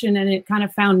solution, and it kind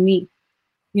of found me.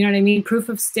 You know what I mean? Proof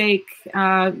of stake,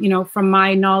 from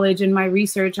my knowledge and my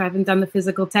research, I haven't done the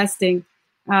physical testing.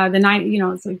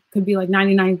 It could be like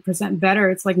 99%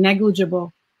 better. It's like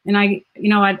negligible. And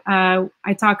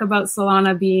I talk about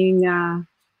Solana being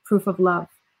proof of love.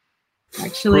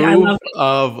 Actually, I love it.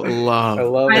 Of love. I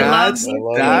love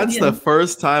that's the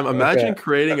first time. Imagine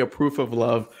creating a proof of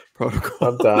love protocol.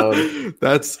 I'm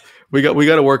down. We got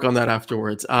to work on that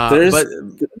afterwards. We're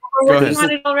working on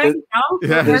it already now.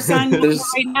 Yeah. We're working on it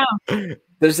right now.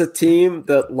 There's a team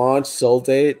that launched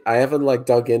Soldate. I haven't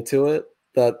dug into it,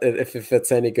 that if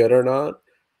it's any good or not.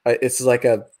 It's like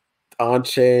a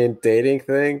on-chain dating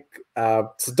thing.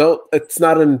 It's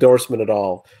not an endorsement at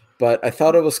all. But I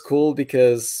thought it was cool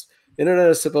because internet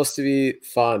is supposed to be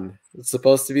fun. It's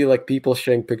supposed to be like people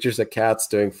sharing pictures of cats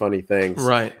doing funny things.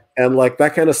 Right. And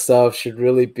that kind of stuff should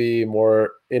really be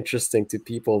more interesting to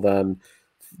people than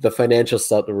the financial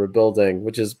stuff that we're building,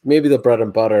 which is maybe the bread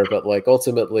and butter, but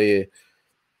ultimately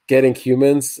getting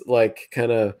humans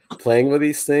kind of playing with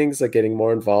these things, getting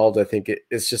more involved. I think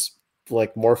it's just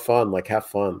more fun, have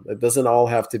fun. It doesn't all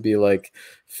have to be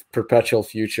perpetual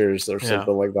futures or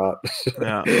something like that.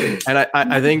 Yeah. And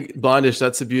I think, Blondish,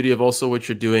 that's the beauty of also what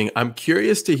you're doing. I'm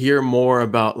curious to hear more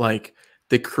about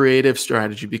the creative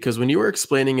strategy, because when you were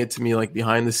explaining it to me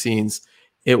behind the scenes,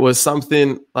 it was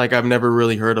something I've never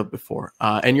really heard of before.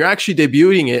 And you're actually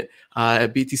debuting it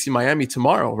at BTC Miami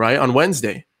tomorrow, right? On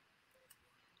Wednesday.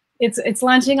 It's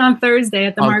launching on Thursday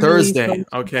at the Thursday.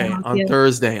 Okay, on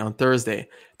Thursday.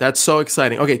 That's so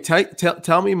exciting. Okay,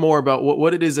 tell me more about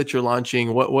what it is that you're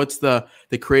launching. What's the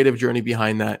creative journey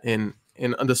behind that and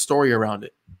the story around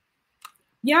it?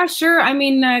 Yeah, sure. I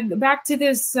mean, back to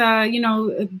this,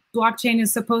 blockchain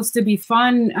is supposed to be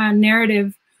fun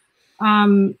narrative.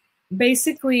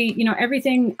 basically,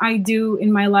 everything I do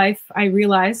in my life, I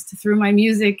realized through my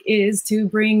music is to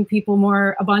bring people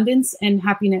more abundance and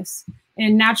happiness.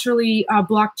 And naturally,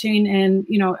 blockchain and,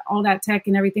 all that tech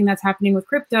and everything that's happening with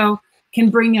crypto can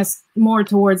bring us more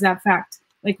towards that fact.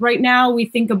 Like right now, we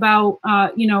think about,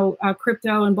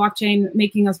 crypto and blockchain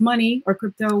making us money, or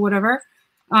crypto, whatever.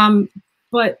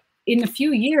 But in a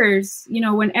few years,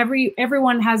 when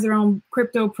everyone has their own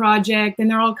crypto project and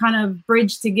they're all kind of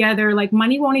bridged together, like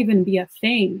money won't even be a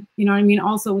thing. You know what I mean?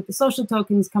 Also with the social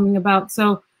tokens coming about.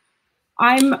 So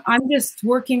I'm just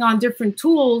working on different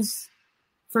tools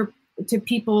to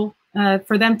people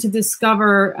for them to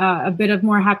discover a bit of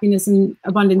more happiness and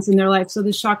abundance in their life. So the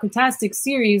Chakratastic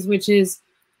series,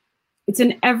 it's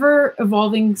an ever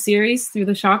evolving series through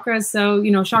the chakras. So,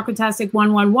 Chakratastic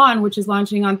 111, which is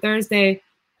launching on Thursday,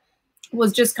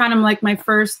 was just kind of like my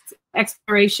first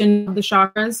exploration of the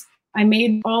chakras. I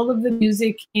made all of the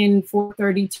music in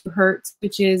 432 hertz,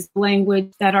 which is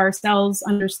language that our cells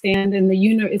understand, and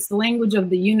it's the language of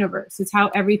the universe. It's how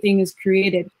everything is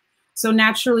created. So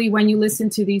naturally, when you listen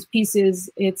to these pieces,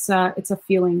 it's a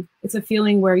feeling. It's a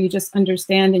feeling where you just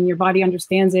understand, and your body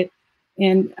understands it,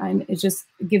 and it just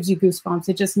gives you goosebumps.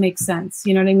 It just makes sense.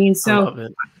 You know what I mean? So. I love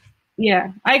it.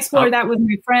 Yeah, I explored that with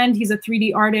my friend. He's a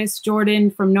 3D artist, Jordan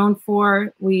from Known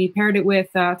For. We paired it with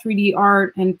 3D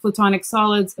art and plutonic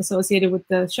solids associated with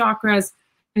the chakras.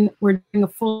 And we're doing a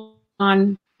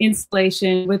full-on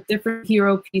installation with different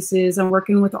hero pieces. I'm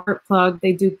working with Artplug.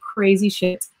 They do crazy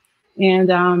shit.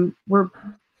 And we're,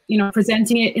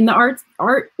 presenting it in the art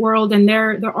world. And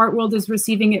the art world is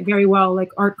receiving it very well. Like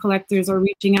art collectors are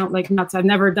reaching out like nuts. I've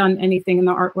never done anything in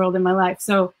the art world in my life.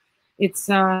 So it's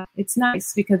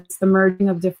nice because it's the merging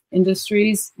of different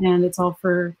industries, and it's all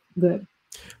for good.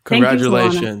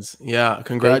 Congratulations.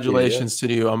 Congratulations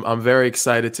to you. I'm very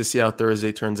excited to see how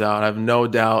Thursday turns out. I have no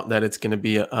doubt that it's going to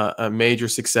be a major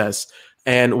success.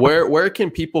 And where can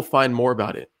people find more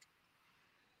about it?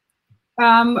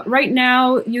 Right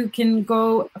now, you can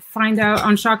go find out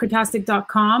on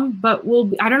chakratastic.com, but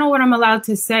I don't know what I'm allowed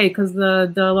to say because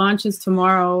the launch is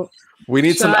tomorro. We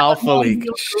need some alpha leak.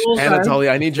 Anatoly,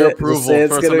 I need your approval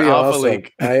for some alpha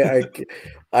leak.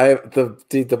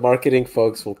 The marketing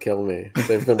folks will kill me.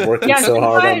 They've been working so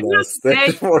hard on this.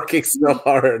 They're working so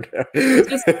hard.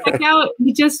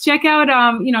 Just check out,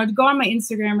 go on my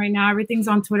Instagram right now. Everything's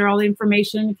on Twitter, all the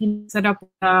information. If you set up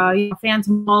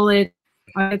Phantom Wallet,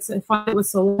 it's funded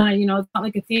with Solana, it's not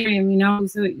like Ethereum,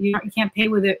 so you can't pay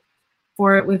with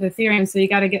Ethereum. So you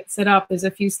got to get set up. There's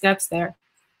a few steps there.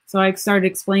 So I started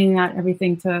explaining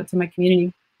everything to my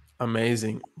community.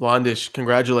 Amazing. Blondish,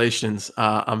 congratulations.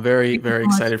 I'm very, very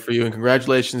excited for you. And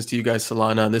congratulations to you guys,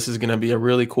 Solana. This is going to be a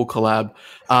really cool collab.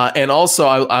 And also,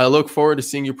 I look forward to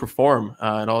seeing you perform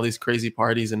at all these crazy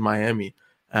parties in Miami.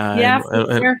 Friday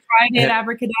at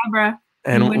Abracadabra.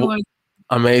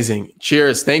 Amazing.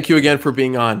 Cheers. Thank you again for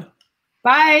being on.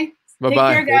 Bye.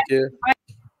 Bye-bye. Take care, guys. Thank you. Bye.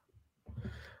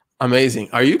 Amazing.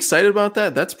 Are you excited about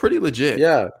that? That's pretty legit.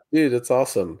 Yeah, dude, it's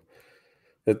awesome.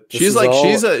 She's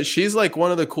like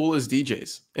one of the coolest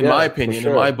DJs in my opinion,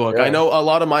 in my book. Yeah. I know a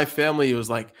lot of my family was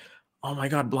like, "Oh my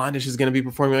God, Blondish is going to be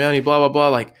performing Miami, blah blah blah."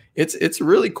 Like it's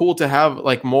really cool to have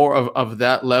like more of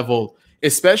that level,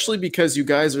 especially because you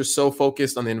guys are so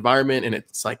focused on the environment, and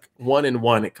it's like one in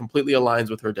one. It completely aligns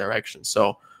with her direction.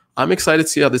 So I'm excited to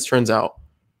see how this turns out.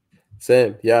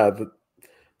 Same, yeah.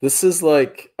 This is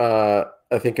like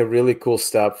I think a really cool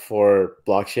step for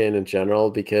blockchain in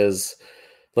general, because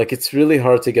like it's really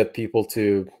hard to get people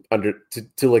to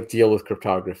like deal with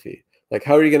cryptography. Like,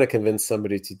 how are you going to convince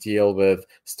somebody to deal with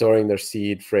storing their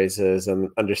seed phrases and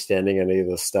understanding any of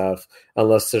this stuff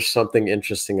unless there's something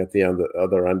interesting at the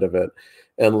other end of it?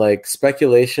 And like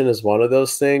speculation is one of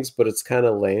those things, but it's kind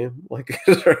of lame. Like,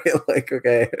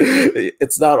 okay,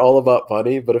 it's not all about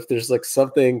money, but if there's like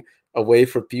something, a way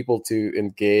for people to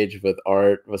engage with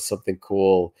art, with something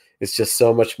cool, it's just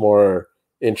so much more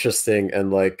interesting,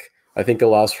 and like I think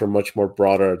allows for much more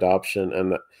broader adoption.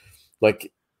 And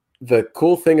like the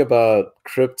cool thing about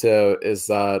crypto is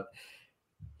that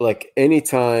like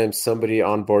anytime somebody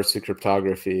onboards to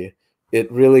cryptography,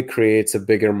 it really creates a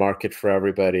bigger market for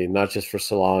everybody, not just for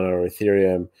Solana or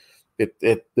Ethereum.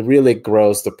 It really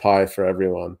grows the pie for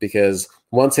everyone, because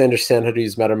once they understand how to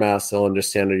use MetaMask, they'll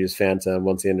understand how to use Phantom.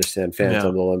 Once they understand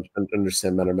Phantom, they'll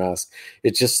understand MetaMask.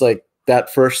 It's just like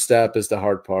that first step is the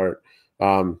hard part.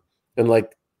 And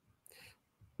like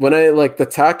when I like the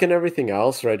tech and everything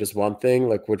else, right, is one thing,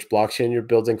 like which blockchain you're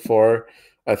building for,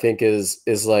 I think is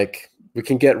like we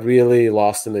can get really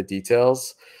lost in the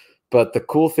details. But the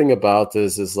cool thing about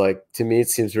this is, like, to me, it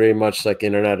seems very much like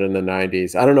internet in the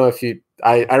 90s. I don't know if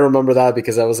I remember that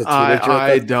because I was a teenager.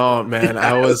 I don't, man.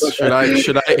 I was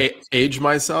should I age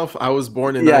myself? I was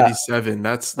born in 97.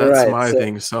 That's right. my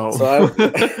thing. So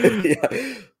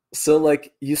yeah. So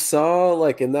like you saw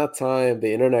like in that time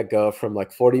the internet go from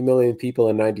like 40 million people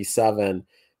in 97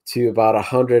 to about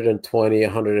 120,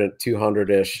 100,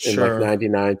 200-ish in like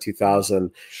 99,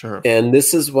 2000. Sure. And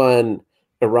this is when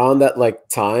around that like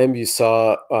time you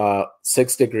saw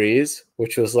 6 degrees,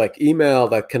 which was like email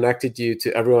that connected you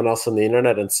to everyone else on the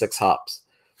internet in 6 hops.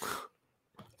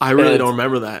 I really don't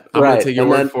remember that. I'm gonna take your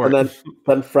word for it.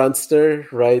 Then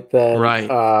Friendster, right? Then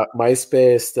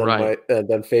MySpace, then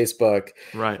then Facebook.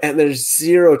 Right. And there's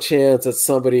zero chance that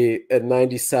somebody at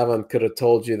 97 could have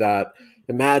told you that.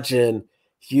 Imagine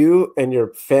you and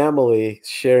your family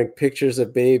sharing pictures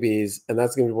of babies, and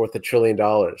that's gonna be worth $1 trillion.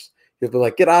 You'll be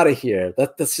like, get out of here.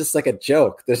 That's just like a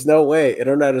joke. There's no way.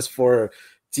 Internet is for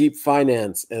deep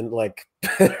finance and like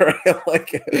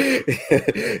like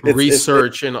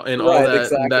research and all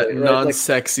that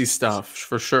non-sexy stuff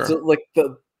for sure. So like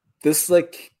this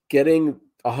like getting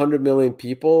 100 million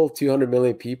people, 200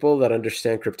 million people that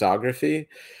understand cryptography,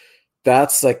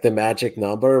 that's like the magic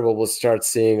number where we'll start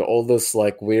seeing all this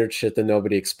like weird shit that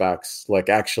nobody expects like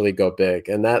actually go big.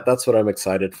 And that's what I'm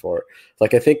excited for.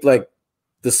 Like I think like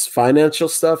this financial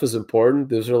stuff is important.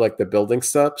 Those are like the building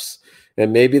steps.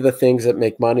 And maybe the things that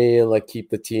make money and like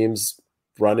keep the teams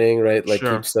running, right? Like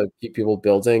keep people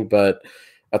building. But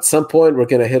at some point, we're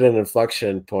going to hit an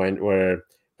inflection point where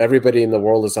everybody in the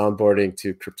world is onboarding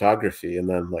to cryptography, and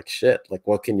then like shit, like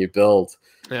what can you build?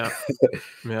 Yeah.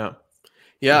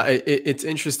 It's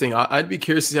interesting. I'd be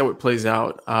curious to see how it plays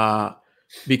out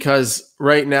because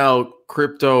right now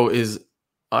crypto is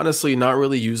honestly not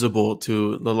really usable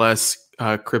to the less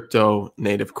crypto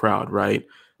native crowd, right?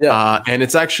 Yeah. And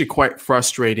it's actually quite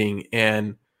frustrating.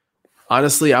 And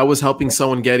honestly, I was helping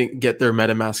someone get their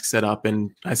MetaMask set up,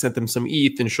 and I sent them some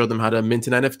ETH and showed them how to mint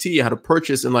an NFT, how to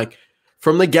purchase, and like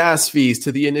from the gas fees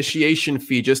to the initiation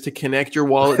fee just to connect your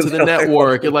wallet to the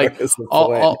network, and like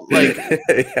all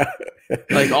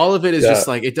like all of it is just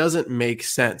like it doesn't make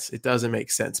sense. It doesn't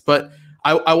make sense. But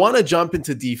I want to jump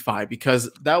into DeFi because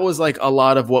that was like a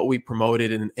lot of what we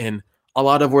promoted and a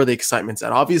lot of where the excitement's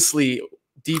at. Obviously,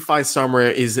 DeFi Summer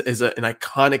is an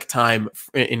iconic time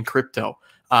in crypto.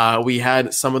 We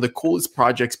had some of the coolest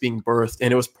projects being birthed,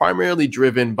 and it was primarily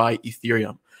driven by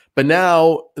Ethereum. But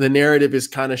now the narrative is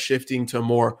kind of shifting to a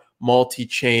more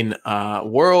multi-chain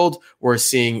world. We're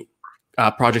seeing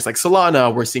projects like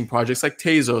Solana. We're seeing projects like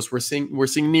Tezos. We're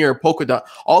seeing Near, Polkadot.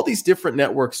 All these different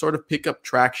networks sort of pick up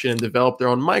traction and develop their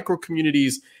own micro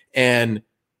communities and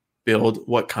build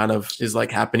what kind of is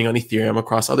like happening on Ethereum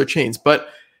across other chains. But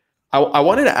I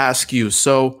wanted to ask you,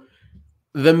 so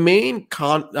the main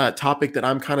topic that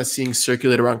I'm kind of seeing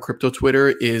circulate around crypto Twitter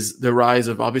is the rise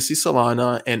of obviously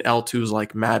Solana and L2s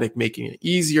like Matic, making it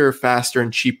easier, faster,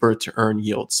 and cheaper to earn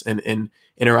yields and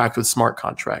interact with smart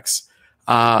contracts.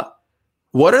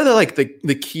 What are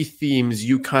the key themes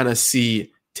you kind of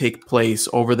see take place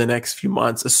over the next few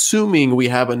months, assuming we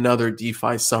have another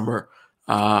DeFi summer?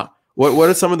 What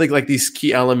are some of these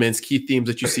key elements, key themes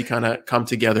that you see kind of come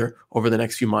together over the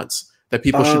next few months that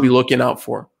people should be looking out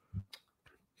for?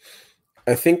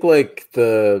 I think like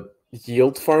the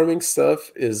yield farming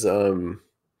stuff is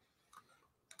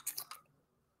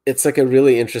it's like a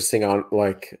really interesting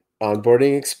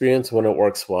onboarding experience when it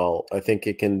works well. I think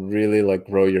it can really like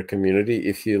grow your community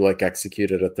if you like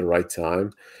execute it at the right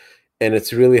time. And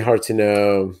it's really hard to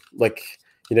know, like,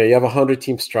 you know, you have 100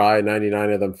 teams try,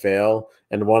 99 of them fail,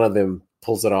 and one of them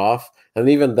pulls it off. And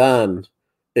even then,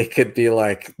 it could be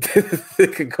like,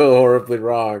 it could go horribly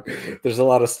wrong. There's a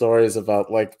lot of stories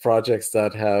about like projects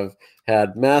that have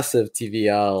had massive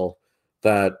TVL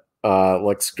that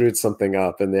like screwed something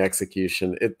up in the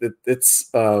execution.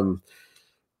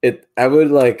 I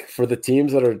would like, for the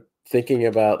teams that are thinking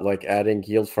about like adding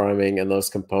yield farming and those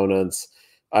components,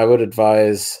 I would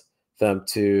advise them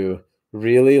to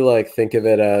really like think of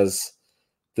it as,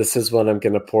 this is when I'm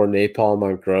going to pour napalm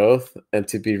on growth, and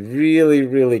to be really,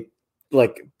 really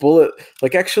like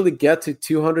actually get to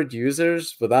 200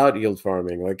 users without yield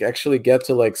farming, like actually get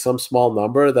to like some small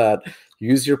number that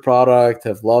use your product,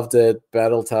 have loved it,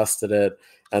 battle tested it,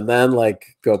 and then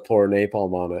like go pour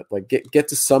napalm on it, like get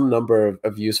to some number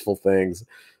of useful things.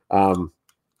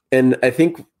 And I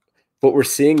think what we're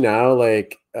seeing now,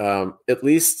 like at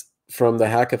least from the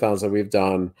hackathons that we've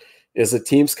done, is the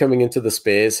teams coming into the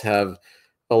space have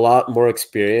a lot more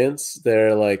experience.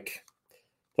 They're like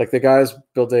the guys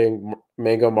building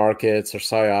Mango Markets or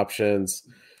Psi Options.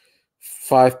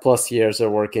 5+ years are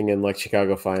working in like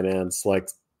Chicago finance, like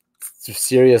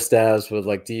serious devs with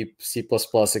like deep C++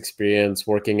 experience,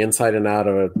 working inside and out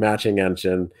of a matching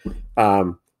engine,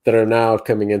 that are now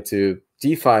coming into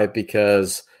DeFi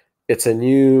because it's a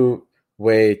new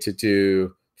way to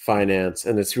do finance,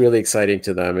 and it's really exciting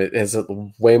to them. It has a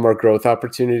way more growth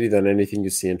opportunity than anything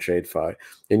you see in TradeFi.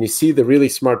 And you see the really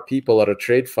smart people out of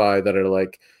TradeFi that are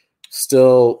like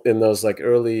still in those like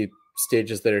early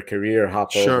stages of their career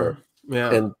hop over.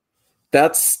 Yeah. And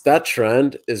that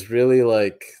trend is really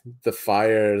like the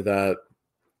fire that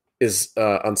is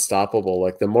unstoppable.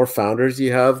 Like the more founders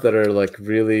you have that are like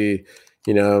really,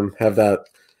 have that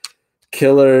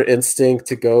killer instinct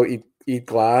to go eat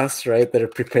glass, right? That are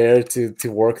prepared to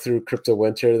work through crypto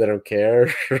winter. They don't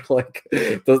care. Like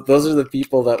those are the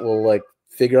people that will like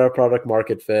figure out product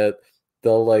market fit.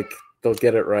 They'll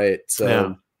get it right.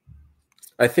 So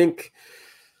I think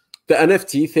the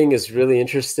NFT thing is really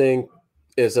interesting,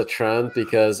 is a trend,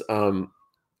 because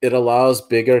it allows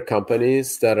bigger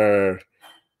companies that are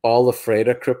all afraid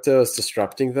of crypto is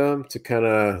disrupting them to kind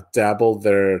of dabble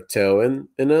their toe in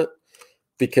it,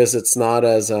 because it's not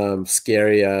as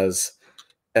scary as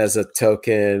a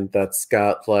token that's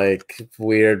got like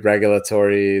weird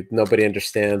regulatory, nobody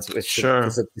understands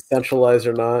is it decentralized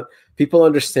or not. People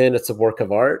understand it's a work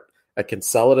of art. I can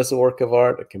sell it as a work of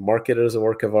art. I can market it as a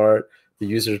work of art. The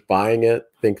users buying it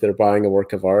think they're buying a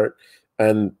work of art.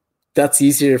 And that's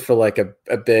easier for like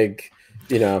a big,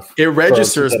 it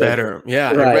registers better.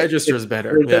 Yeah, right. It registers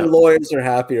better. The lawyers are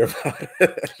happier about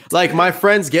it. Like my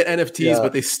friends get NFTs,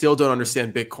 but they still don't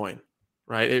understand Bitcoin,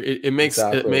 right? It makes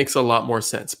a lot more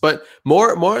sense. But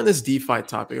more on this DeFi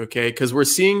topic, okay? Because we're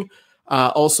seeing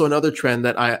also another trend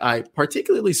that I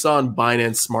particularly saw on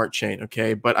Binance Smart Chain,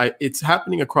 okay? But it's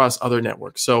happening across other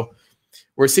networks. So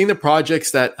we're seeing the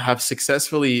projects that have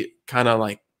successfully kind of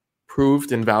like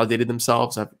proved and validated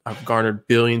themselves. I've garnered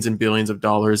billions and billions of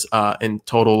dollars in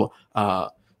total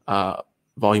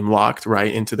volume locked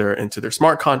right into their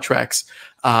smart contracts,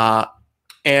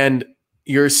 and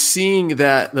you're seeing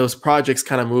that those projects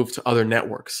kind of move to other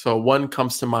networks. So one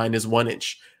comes to mind is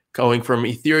 1inch, going from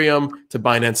Ethereum to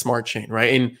Binance Smart Chain,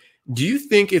 right? And do you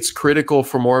think it's critical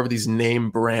for more of these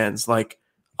name brands like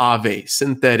Aave,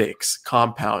 Synthetics,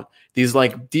 Compound, these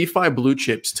like DeFi blue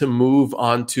chips to move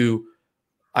onto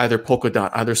either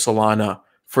Polkadot, either Solana,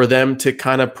 for them to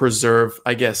kind of preserve,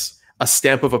 I guess, a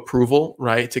stamp of approval,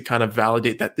 right? To kind of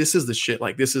validate that this is the shit,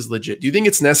 like this is legit. Do you think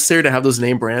it's necessary to have those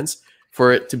name brands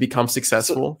for it to become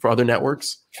successful for other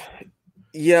networks?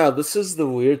 Yeah, this is the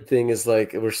weird thing, is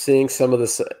like we're seeing some of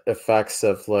the effects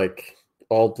of like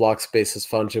all block space is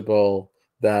fungible,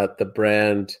 that the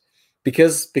brand,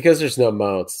 because there's no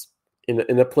moats.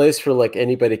 In a place where like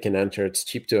anybody can enter, it's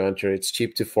cheap to enter, it's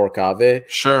cheap to fork Aave.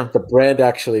 Sure. The brand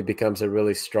actually becomes a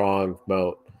really strong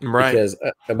moat. Right. Because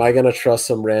am I going to trust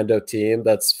some rando team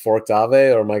that's forked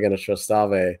Aave, or am I going to trust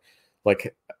Aave?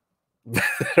 Like,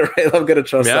 right, I'm going to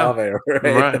trust Aave.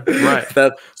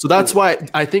 Right. So that's why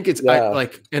I think it's I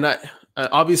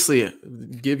obviously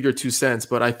give your 2 cents,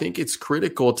 but I think it's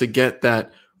critical to get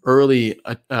that early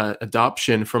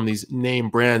adoption from these name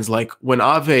brands. Like when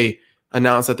Aave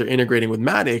announced that they're integrating with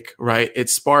Matic, right? It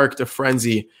sparked a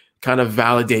frenzy kind of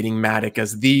validating Matic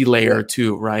as the layer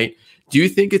 2, right? Do you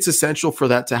think it's essential for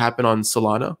that to happen on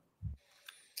Solana?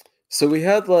 So we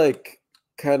had like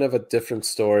kind of a different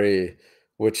story,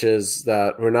 which is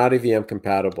that we're not EVM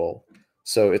compatible.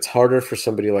 So it's harder for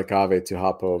somebody like Aave to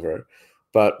hop over.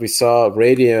 But we saw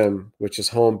Raydium, which is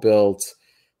home built.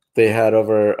 They had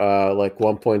over like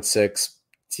 1.6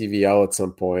 TVL at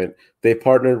some point. They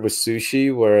partnered with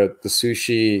Sushi, where the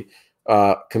Sushi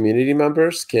community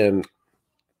members can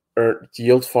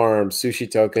yield farm Sushi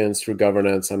tokens through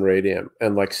governance on Raydium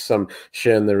and like some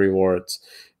share in the rewards.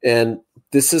 And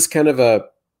this is kind of a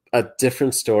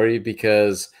different story,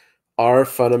 because our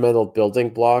fundamental building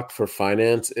block for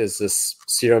finance is this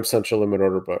Serum Central Limit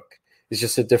Order Book. It's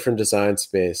just a different design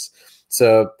space.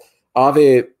 So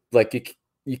Aave, like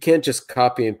you can't just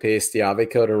copy and paste the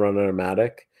Aave code and run on a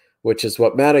Matic, which is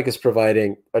what Matic is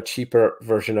providing, a cheaper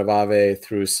version of Aave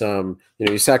through some,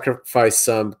 you sacrifice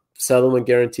some settlement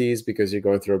guarantees because you're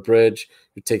going through a bridge,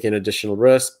 you're taking additional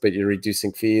risk, but you're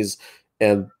reducing fees,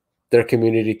 and their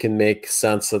community can make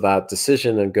sense of that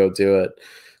decision and go do it.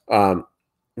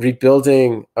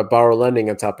 Rebuilding a borrow lending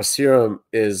on top of Serum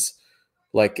is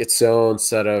like its own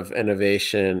set of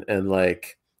innovation, and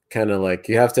like kind of like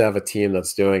you have to have a team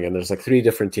that's doing it. And there's like 3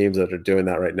 different teams that are doing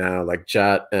that right now, like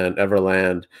Jet and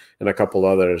Everland and a couple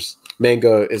others.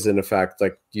 Mango is in effect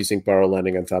like using borrow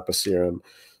lending on top of Serum.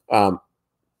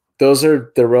 Those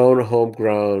are their own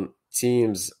homegrown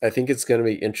teams, I think it's going to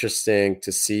be interesting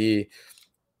to see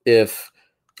if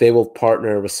they will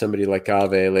partner with somebody like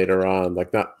Aave later on.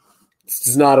 Like, this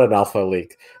is not an alpha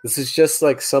leak. This is just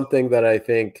like something that I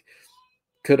think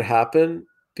could happen,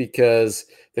 because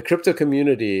the crypto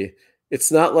community,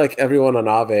 it's not like everyone on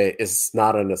Aave is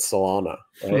not in a Solana,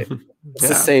 right? It's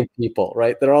the same people,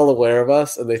 right? They're all aware of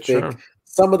us, and they think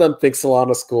some of them think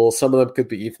Solana's cool, some of them could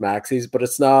be ETH maxis, but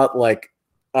it's not like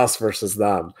us versus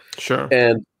them. Sure.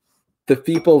 And the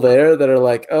people there that are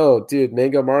like, oh, dude,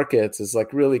 Mango Markets is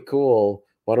like really cool.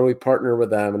 Why don't we partner with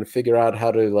them and figure out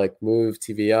how to like move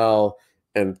TVL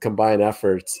and combine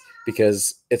efforts,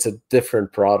 because it's a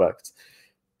different product.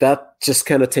 That just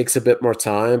kind of takes a bit more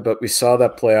time, but we saw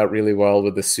that play out really well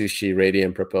with the Sushi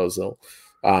Radium proposal.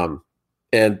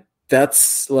 And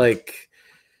that's like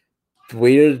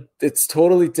weird. It's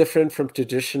totally different from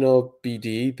traditional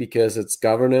BD because it's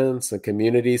governance and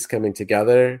communities coming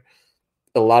together.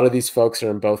 A lot of these folks are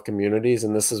in both communities,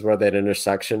 and this is where that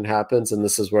intersection happens. And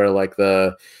this is where like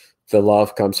the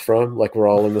love comes from. Like, we're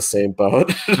all in the same boat.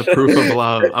 The proof of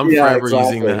love. I'm forever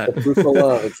using that. The proof of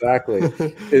love. Exactly.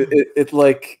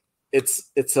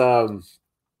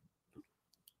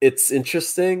 It's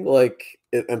interesting, like,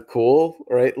 and cool,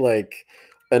 right? Like,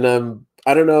 and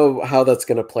I don't know how that's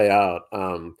going to play out.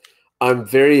 I'm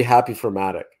very happy for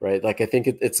Matic, right? Like, I think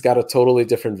it's got a totally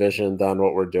different vision than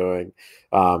what we're doing.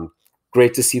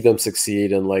 Great to see them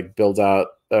succeed and like build out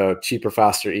a cheaper,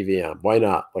 faster EVM. Why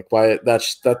not? Like, why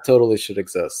that totally should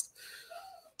exist.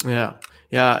 Yeah.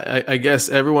 I guess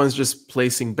everyone's just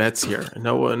placing bets here.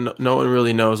 No one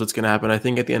really knows what's going to happen. I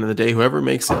think at the end of the day, whoever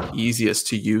makes it easiest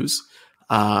to use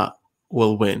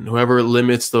will win. Whoever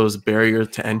limits those barriers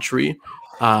to entry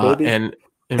and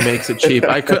makes it cheap.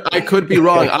 I could be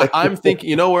wrong. I'm thinking.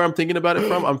 You know where I'm thinking about it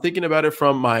from? I'm thinking about it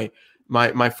from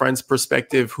my friend's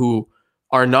perspective who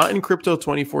are not in crypto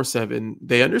 24/7.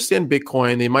 They understand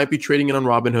Bitcoin. They might be trading it on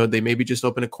Robinhood. They maybe just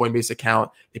open a Coinbase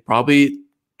account. They probably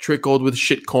trickled with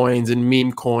shit coins and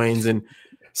meme coins and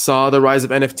saw the rise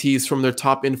of NFTs from their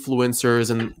top influencers.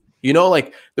 And,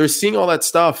 like, they're seeing all that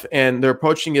stuff and they're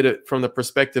approaching it from the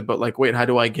perspective, but like, wait, how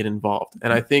do I get involved?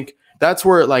 And I think that's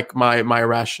where like my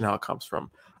rationale comes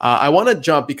from. I want to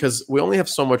jump because we only have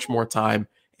so much more time.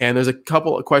 And there's a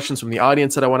couple of questions from the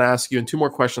audience that I want to ask you and 2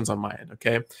 more questions on my end,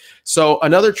 okay? So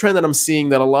another trend that I'm seeing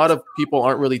that a lot of people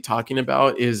aren't really talking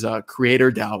about is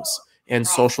creator DAOs and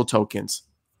social tokens.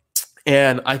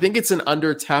 And I think it's an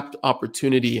under-tapped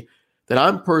opportunity that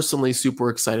I'm personally super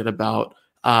excited about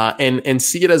and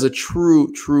see it as a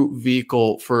true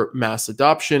vehicle for mass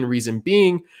adoption. Reason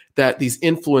being that these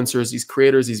influencers, these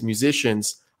creators, these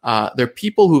musicians, they're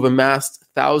people who've amassed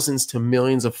thousands to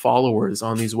millions of followers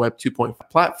on these Web 2.5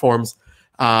 platforms.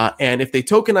 And if they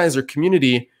tokenize their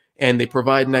community and they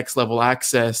provide next level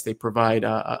access, they provide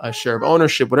a share of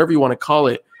ownership, whatever you want to call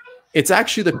it, it's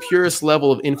actually the purest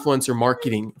level of influencer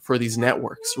marketing for these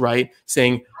networks, right?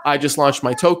 Saying, I just launched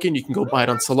my token. You can go buy it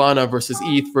on Solana versus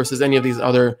ETH versus any of these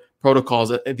other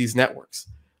protocols at these networks.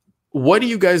 What are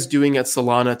you guys doing at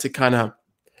Solana to kind of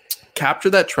capture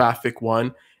that traffic,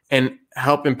 one, and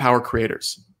help empower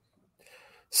creators?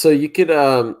 So you could,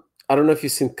 I don't know if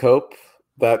you've seen Cope,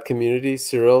 that community,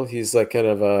 Cyril. He's like kind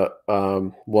of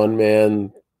a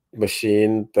one-man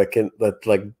machine that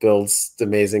like builds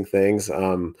amazing things.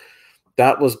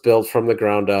 That was built from the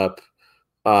ground up.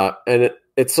 And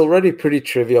it's already pretty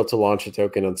trivial to launch a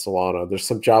token on Solana. There's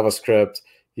some JavaScript.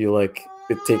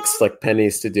 It takes like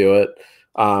pennies to do it.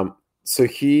 So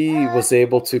he was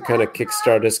able to kind of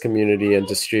kickstart his community and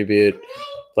distribute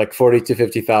like 40 to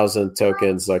 50,000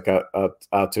 tokens like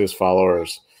out to his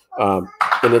followers. And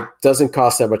it doesn't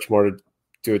cost that much more to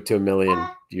do it to 1 million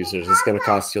users. It's going to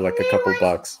cost you like a couple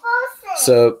bucks.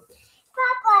 So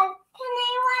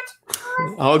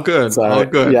all good. All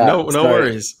good. Yeah, no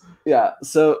worries. Yeah.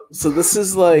 So this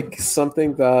is like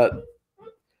something that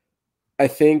I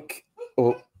think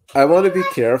I want to be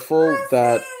careful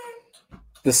that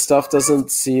this stuff doesn't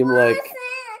seem like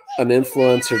an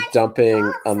influencer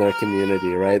dumping on their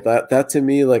community, right? That to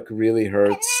me like really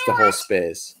hurts the whole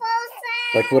space.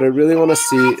 Like what I really want to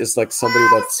see is like somebody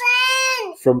that's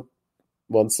from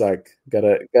one sec.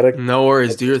 Gotta no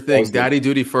worries, do your thing. Daddy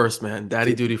duty first, man.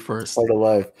 Daddy duty first. Part of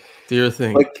life. Do your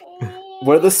thing. Like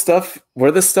where the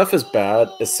stuff is bad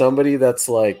is somebody that's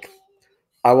like,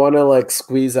 I want to like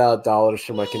squeeze out dollars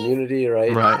from my community,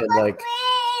 right? And like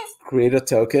create a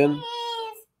token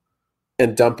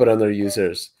and dump it on their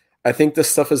users. I think this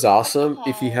stuff is awesome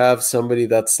if you have somebody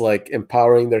that's like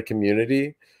empowering their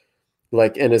community,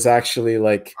 like, and is actually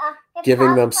like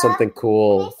giving them something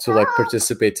cool to like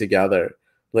participate together.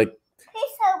 Like,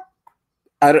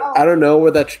 I don't know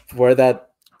where that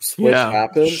switch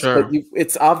happens, but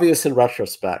it's obvious in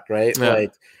retrospect, right? Yeah.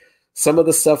 Like some of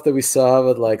the stuff that we saw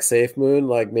with like SafeMoon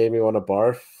like made me want to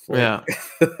barf. Like,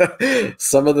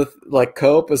 some of the like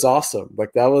Cope is awesome.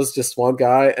 Like that was just one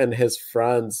guy and his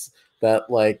friends that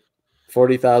like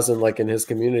 40,000 like in his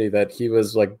community that he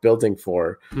was like building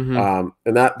for. And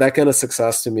that kind of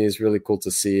success to me is really cool to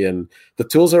see. And the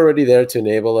tools are already there to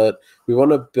enable it. We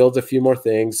want to build a few more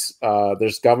things.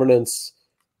 There's governance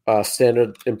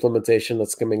standard implementation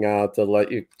that's coming out to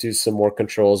let you do some more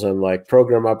controls and like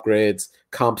program upgrades,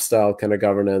 comp style kind of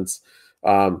governance.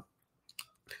 The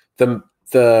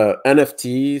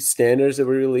NFT standards that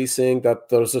we're releasing, that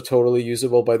those are totally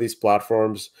usable by these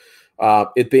platforms.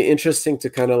 It'd be interesting to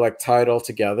kind of like tie it all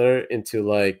together into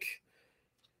like,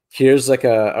 here's like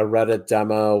a Reddit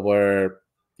demo where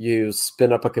you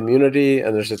spin up a community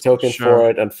and there's a token for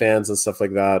it and fans and stuff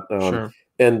like that.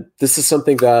 And this is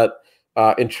something that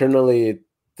internally,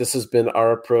 this has been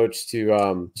our approach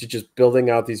to just building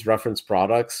out these reference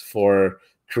products for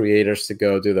creators to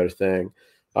go do their thing.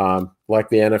 Like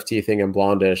the NFT thing in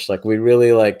Blondish, like we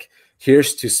really like,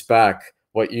 here's to spec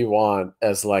what you want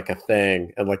as like a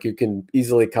thing, and like you can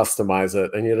easily customize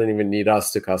it and you don't even need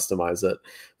us to customize it.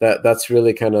 That's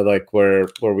really kind of like where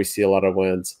we see a lot of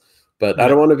wins. But I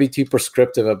don't want to be too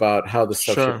prescriptive about how the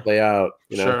stuff should play out.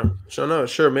 You know?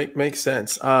 Makes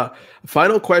sense.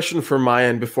 Final question from my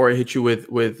end before I hit you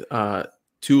with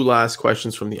two last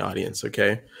questions from the audience.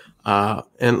 Okay.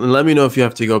 And let me know if you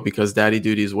have to go, because daddy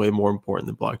duty is way more important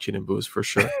than blockchain and booze for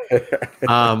sure.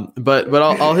 But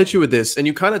I'll hit you with this, and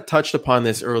you kind of touched upon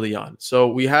this early on. So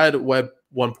we had Web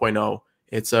 1.0.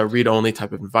 It's a read-only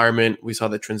type of environment. We saw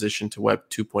the transition to Web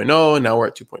 2.0, and now we're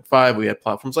at 2.5. We had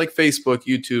platforms like Facebook,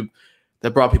 YouTube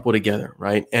that brought people together,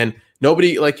 right? And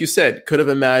nobody, like you said, could have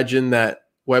imagined that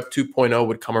Web 2.0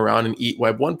 would come around and eat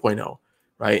Web 1.0,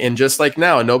 right? And just like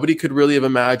now, nobody could really have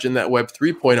imagined that Web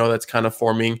 3.0 that's kind of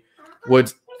forming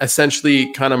would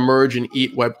essentially kind of merge and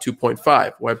eat Web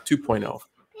 2.5, Web 2.0.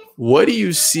 What do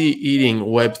you see eating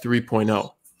Web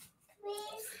 3.0?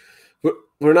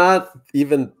 We're not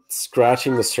even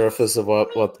scratching the surface of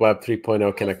what Web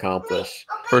 3.0 can accomplish.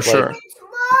 For sure.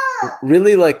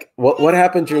 Really, like what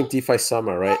happened during DeFi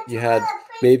Summer, right? You had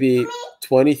maybe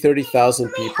 20,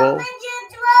 30,000 people,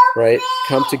 right,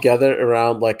 come together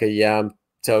around like a YAM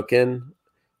token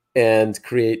and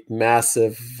create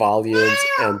massive volumes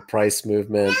and price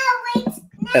movement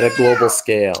at a global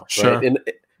scale. Right? And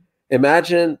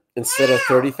imagine instead of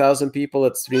 30,000 people,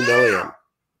 it's 3 million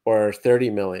or 30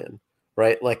 million,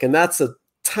 right? Like, and that's a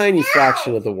tiny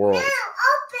fraction of the world.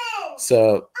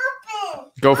 So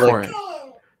go for it.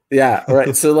 Yeah,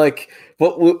 right. So like,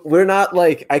 but we're not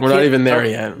like, we're not even there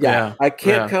yet. Yeah. I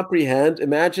can't comprehend.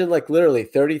 Imagine like literally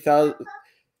 30,000.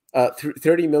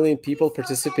 30 million people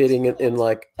participating in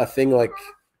like a thing like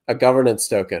a governance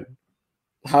token.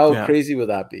 How crazy would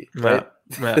that be? Right?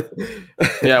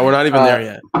 Yeah, we're not even there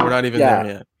yet. We're not even there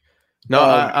yet. No,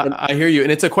 I hear you.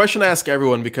 And it's a question I ask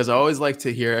everyone, because I always like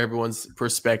to hear everyone's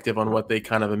perspective on what they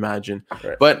kind of imagine.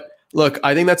 Right. But look,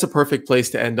 I think that's a perfect place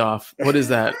to end off. What is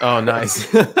that? Oh, nice.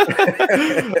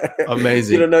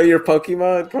 Amazing. You don't know your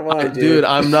Pokemon? Come on, dude.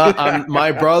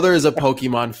 My brother is a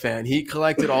Pokemon fan. He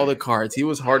collected all the cards. He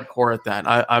was hardcore at that.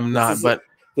 I'm not, but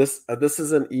this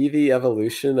is an Eevee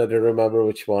evolution. I don't remember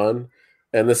which one.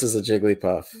 And this is a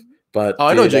Jigglypuff. But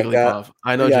I know Jigglypuff.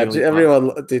 I know Jigglypuff.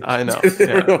 Everyone, dude, I know.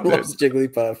 Everyone loves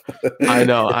Jigglypuff. I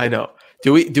know.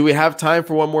 Do we have time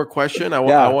for one more question? I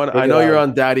know you're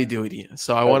on daddy duty,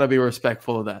 so I want to be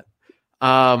respectful of that.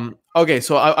 Okay,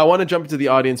 so I want to jump into the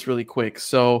audience really quick.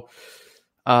 So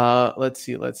let's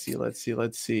see. Who's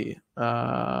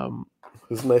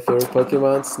my favorite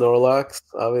Pokemon? Snorlax,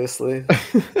 obviously.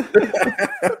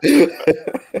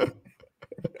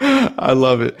 I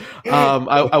love it.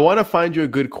 I want to find you a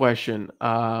good question.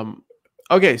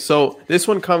 Okay, so this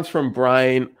one comes from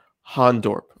Brian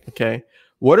Hondorp. Okay.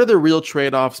 What are the real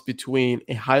trade-offs between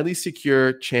a highly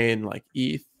secure chain like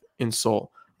ETH and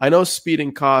Sol? I know speed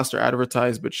and cost are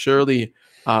advertised, but surely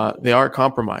they are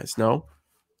compromised, no?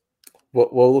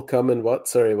 What will come in what?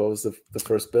 Sorry, what was the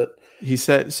first bit? He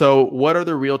said, so what are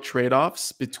the real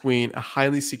trade-offs between a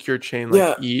highly secure chain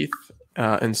like ETH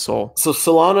and Sol? So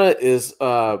Solana is,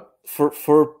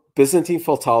 for Byzantine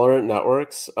fault-tolerant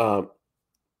networks,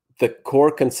 the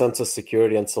core consensus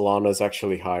security on Solana is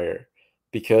actually higher,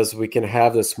 because we can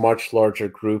have this much larger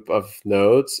group of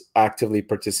nodes actively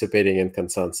participating in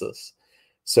consensus.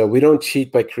 So we don't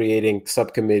cheat by creating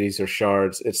subcommittees or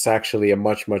shards. It's actually a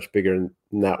much, much bigger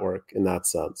network in that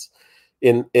sense,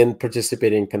 in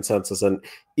participating in consensus. And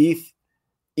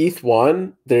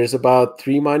ETH1, there's about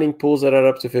 3 mining pools that add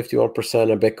up to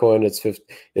 51%, and Bitcoin,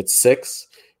 it's 6.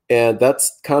 And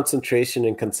that's concentration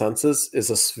and consensus is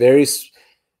a very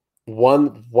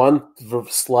one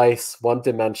slice, one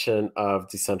dimension of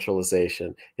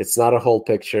decentralization. It's not a whole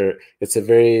picture. It's a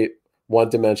very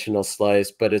one-dimensional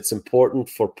slice, but it's important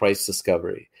for price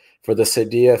discovery, for this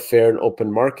idea of fair and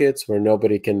open markets where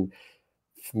nobody can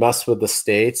mess with the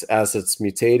states as it's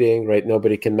mutating, right?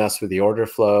 Nobody can mess with the order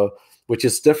flow, which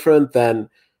is different than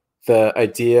the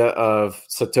idea of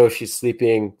Satoshi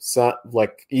sleeping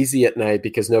like easy at night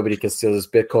because nobody can steal his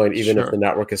Bitcoin, even if the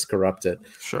network is corrupted.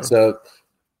 So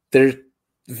they're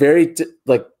very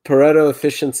like Pareto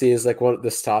efficiency is like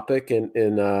this topic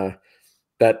in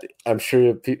that I'm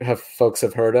sure folks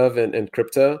have heard of in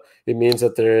crypto. It means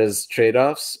that there is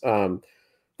trade-offs.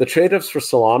 The trade-offs for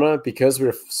Solana, because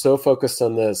we're so focused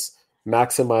on this,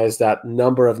 maximize that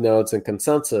number of nodes and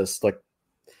consensus, like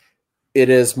it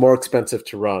is more expensive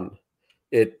to run.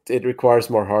 It requires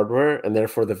more hardware, and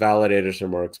therefore the validators are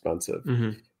more expensive.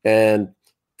 And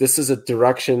this is a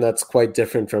direction that's quite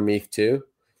different from ETH2.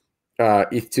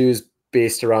 ETH2 is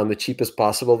based around the cheapest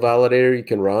possible validator you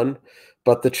can run.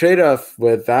 But the trade-off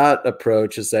with that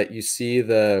approach is that you see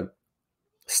the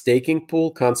staking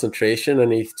pool concentration on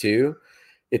ETH2.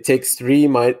 It takes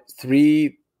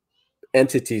three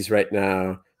entities right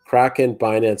now, Kraken,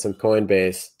 Binance, and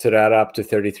Coinbase, to add up to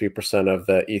 33% of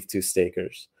the ETH2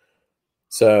 stakers.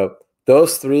 So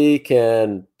those three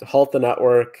can halt the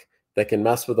network. They can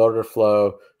mess with order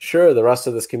flow. Sure, the rest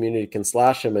of this community can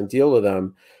slash them and deal with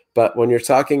them. But when you're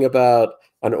talking about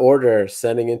an order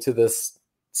sending into this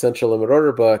central limit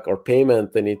order book or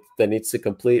payment that needs to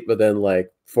complete within like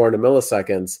 400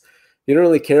 milliseconds, you don't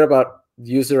really care about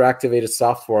user activated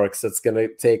soft forks that's going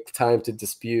to take time to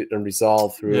dispute and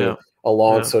resolve through a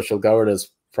long social governance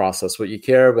process. What you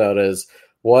care about is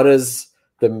what is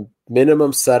the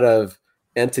minimum set of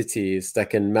entities that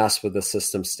can mess with the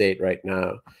system state right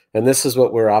now. And this is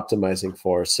what we're optimizing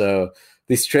for. So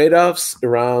these trade-offs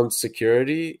around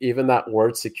security, even that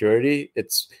word security,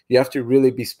 you have to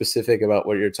really be specific about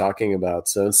what you're talking about.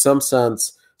 So in some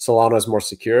sense, Solana is more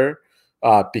secure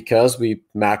because we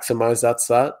maximize that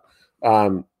set.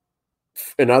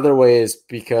 In other ways,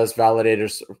 because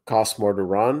validators cost more to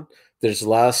run, there's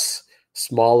less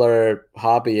smaller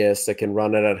hobbyists that can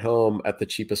run it at home at the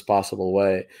cheapest possible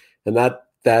way. And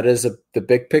that is the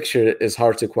big picture is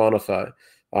hard to quantify.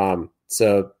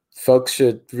 So folks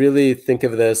should really think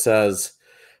of this as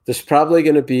there's probably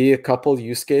going to be a couple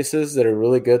use cases that are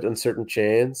really good on certain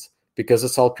chains because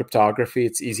it's all cryptography.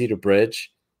 It's easy to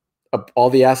bridge. All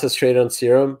the assets traded on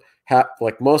Serum,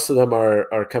 like most of them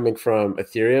are coming from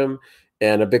Ethereum,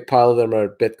 and a big pile of them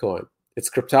are Bitcoin. It's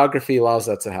cryptography allows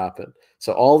that to happen.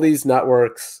 So all these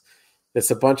networks,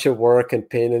 it's a bunch of work and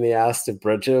pain in the ass to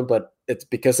bridge them, but it's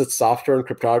because it's software and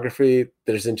cryptography,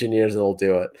 there's engineers that'll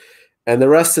do it. And the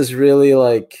rest is really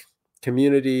like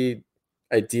community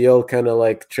ideal kind of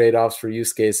like trade-offs for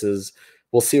use cases.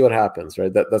 We'll see what happens,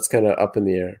 right? That's kind of up in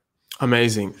the air.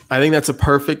 Amazing. I think that's a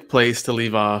perfect place to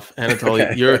leave off.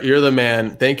 Anatoly, you're the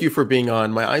man. Thank you for being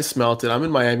on. My eyes melted. I'm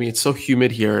in Miami. It's so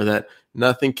humid here that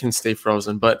nothing can stay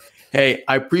frozen. But hey,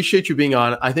 I appreciate you being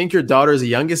on. I think your daughter is the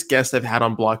youngest guest I've had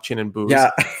on Blockchain and Booze.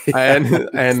 Yeah.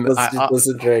 And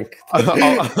let's drink.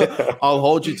 I'll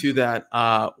hold you to that.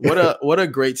 What a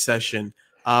great session.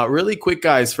 Really quick,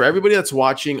 guys, for everybody that's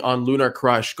watching on Lunar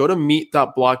Crush, go to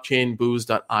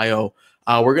meet.blockchainbooze.io.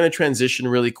 We're going to transition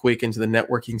really quick into the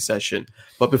networking session.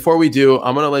 But before we do,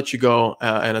 I'm going to let you go,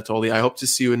 Anatoly. I hope to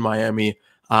see you in Miami.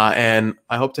 And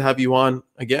I hope to have you on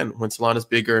again when Solana's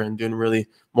bigger and doing really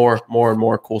more and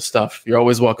more cool stuff. You're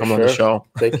always welcome on the show.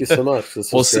 Thank you so much.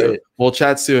 This was great. We'll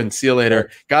chat soon. See you later.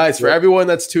 Guys, for everyone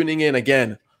that's tuning in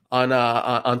again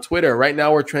on Twitter, right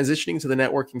now we're transitioning to the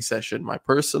networking session.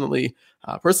 Personally,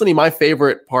 my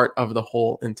favorite part of the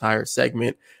whole entire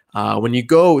segment. When you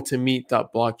go to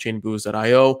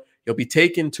meet.blockchainbooze.io, you'll be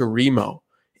taken to Remo.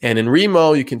 And in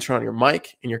Remo, you can turn on your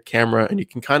mic and your camera, and you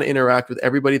can kind of interact with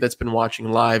everybody that's been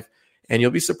watching live. And you'll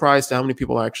be surprised how many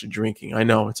people are actually drinking. I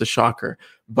know, it's a shocker.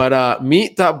 But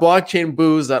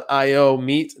meet.blockchainbooze.io,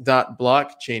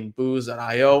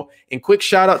 meet.blockchainbooze.io. And quick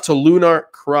shout out to Lunar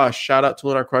Crush. Shout out to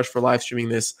Lunar Crush for live streaming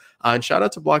this. And shout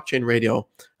out to Blockchain Radio.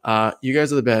 You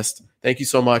guys are the best. Thank you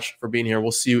so much for being here.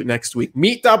 We'll see you next week.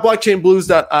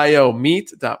 Meet.blockchainbooze.io,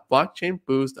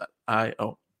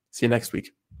 meet.blockchainbooze.io. See you next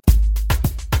week.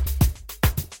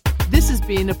 This has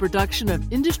been a production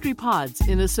of Industry Pods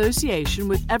in association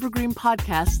with Evergreen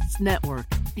Podcasts Network.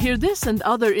 Hear this and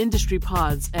other industry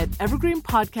pods at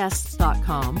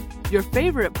evergreenpodcasts.com, your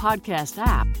favorite podcast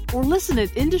app, or listen at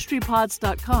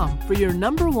industrypods.com for your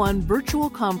 #1 virtual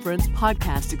conference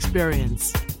podcast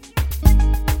experience.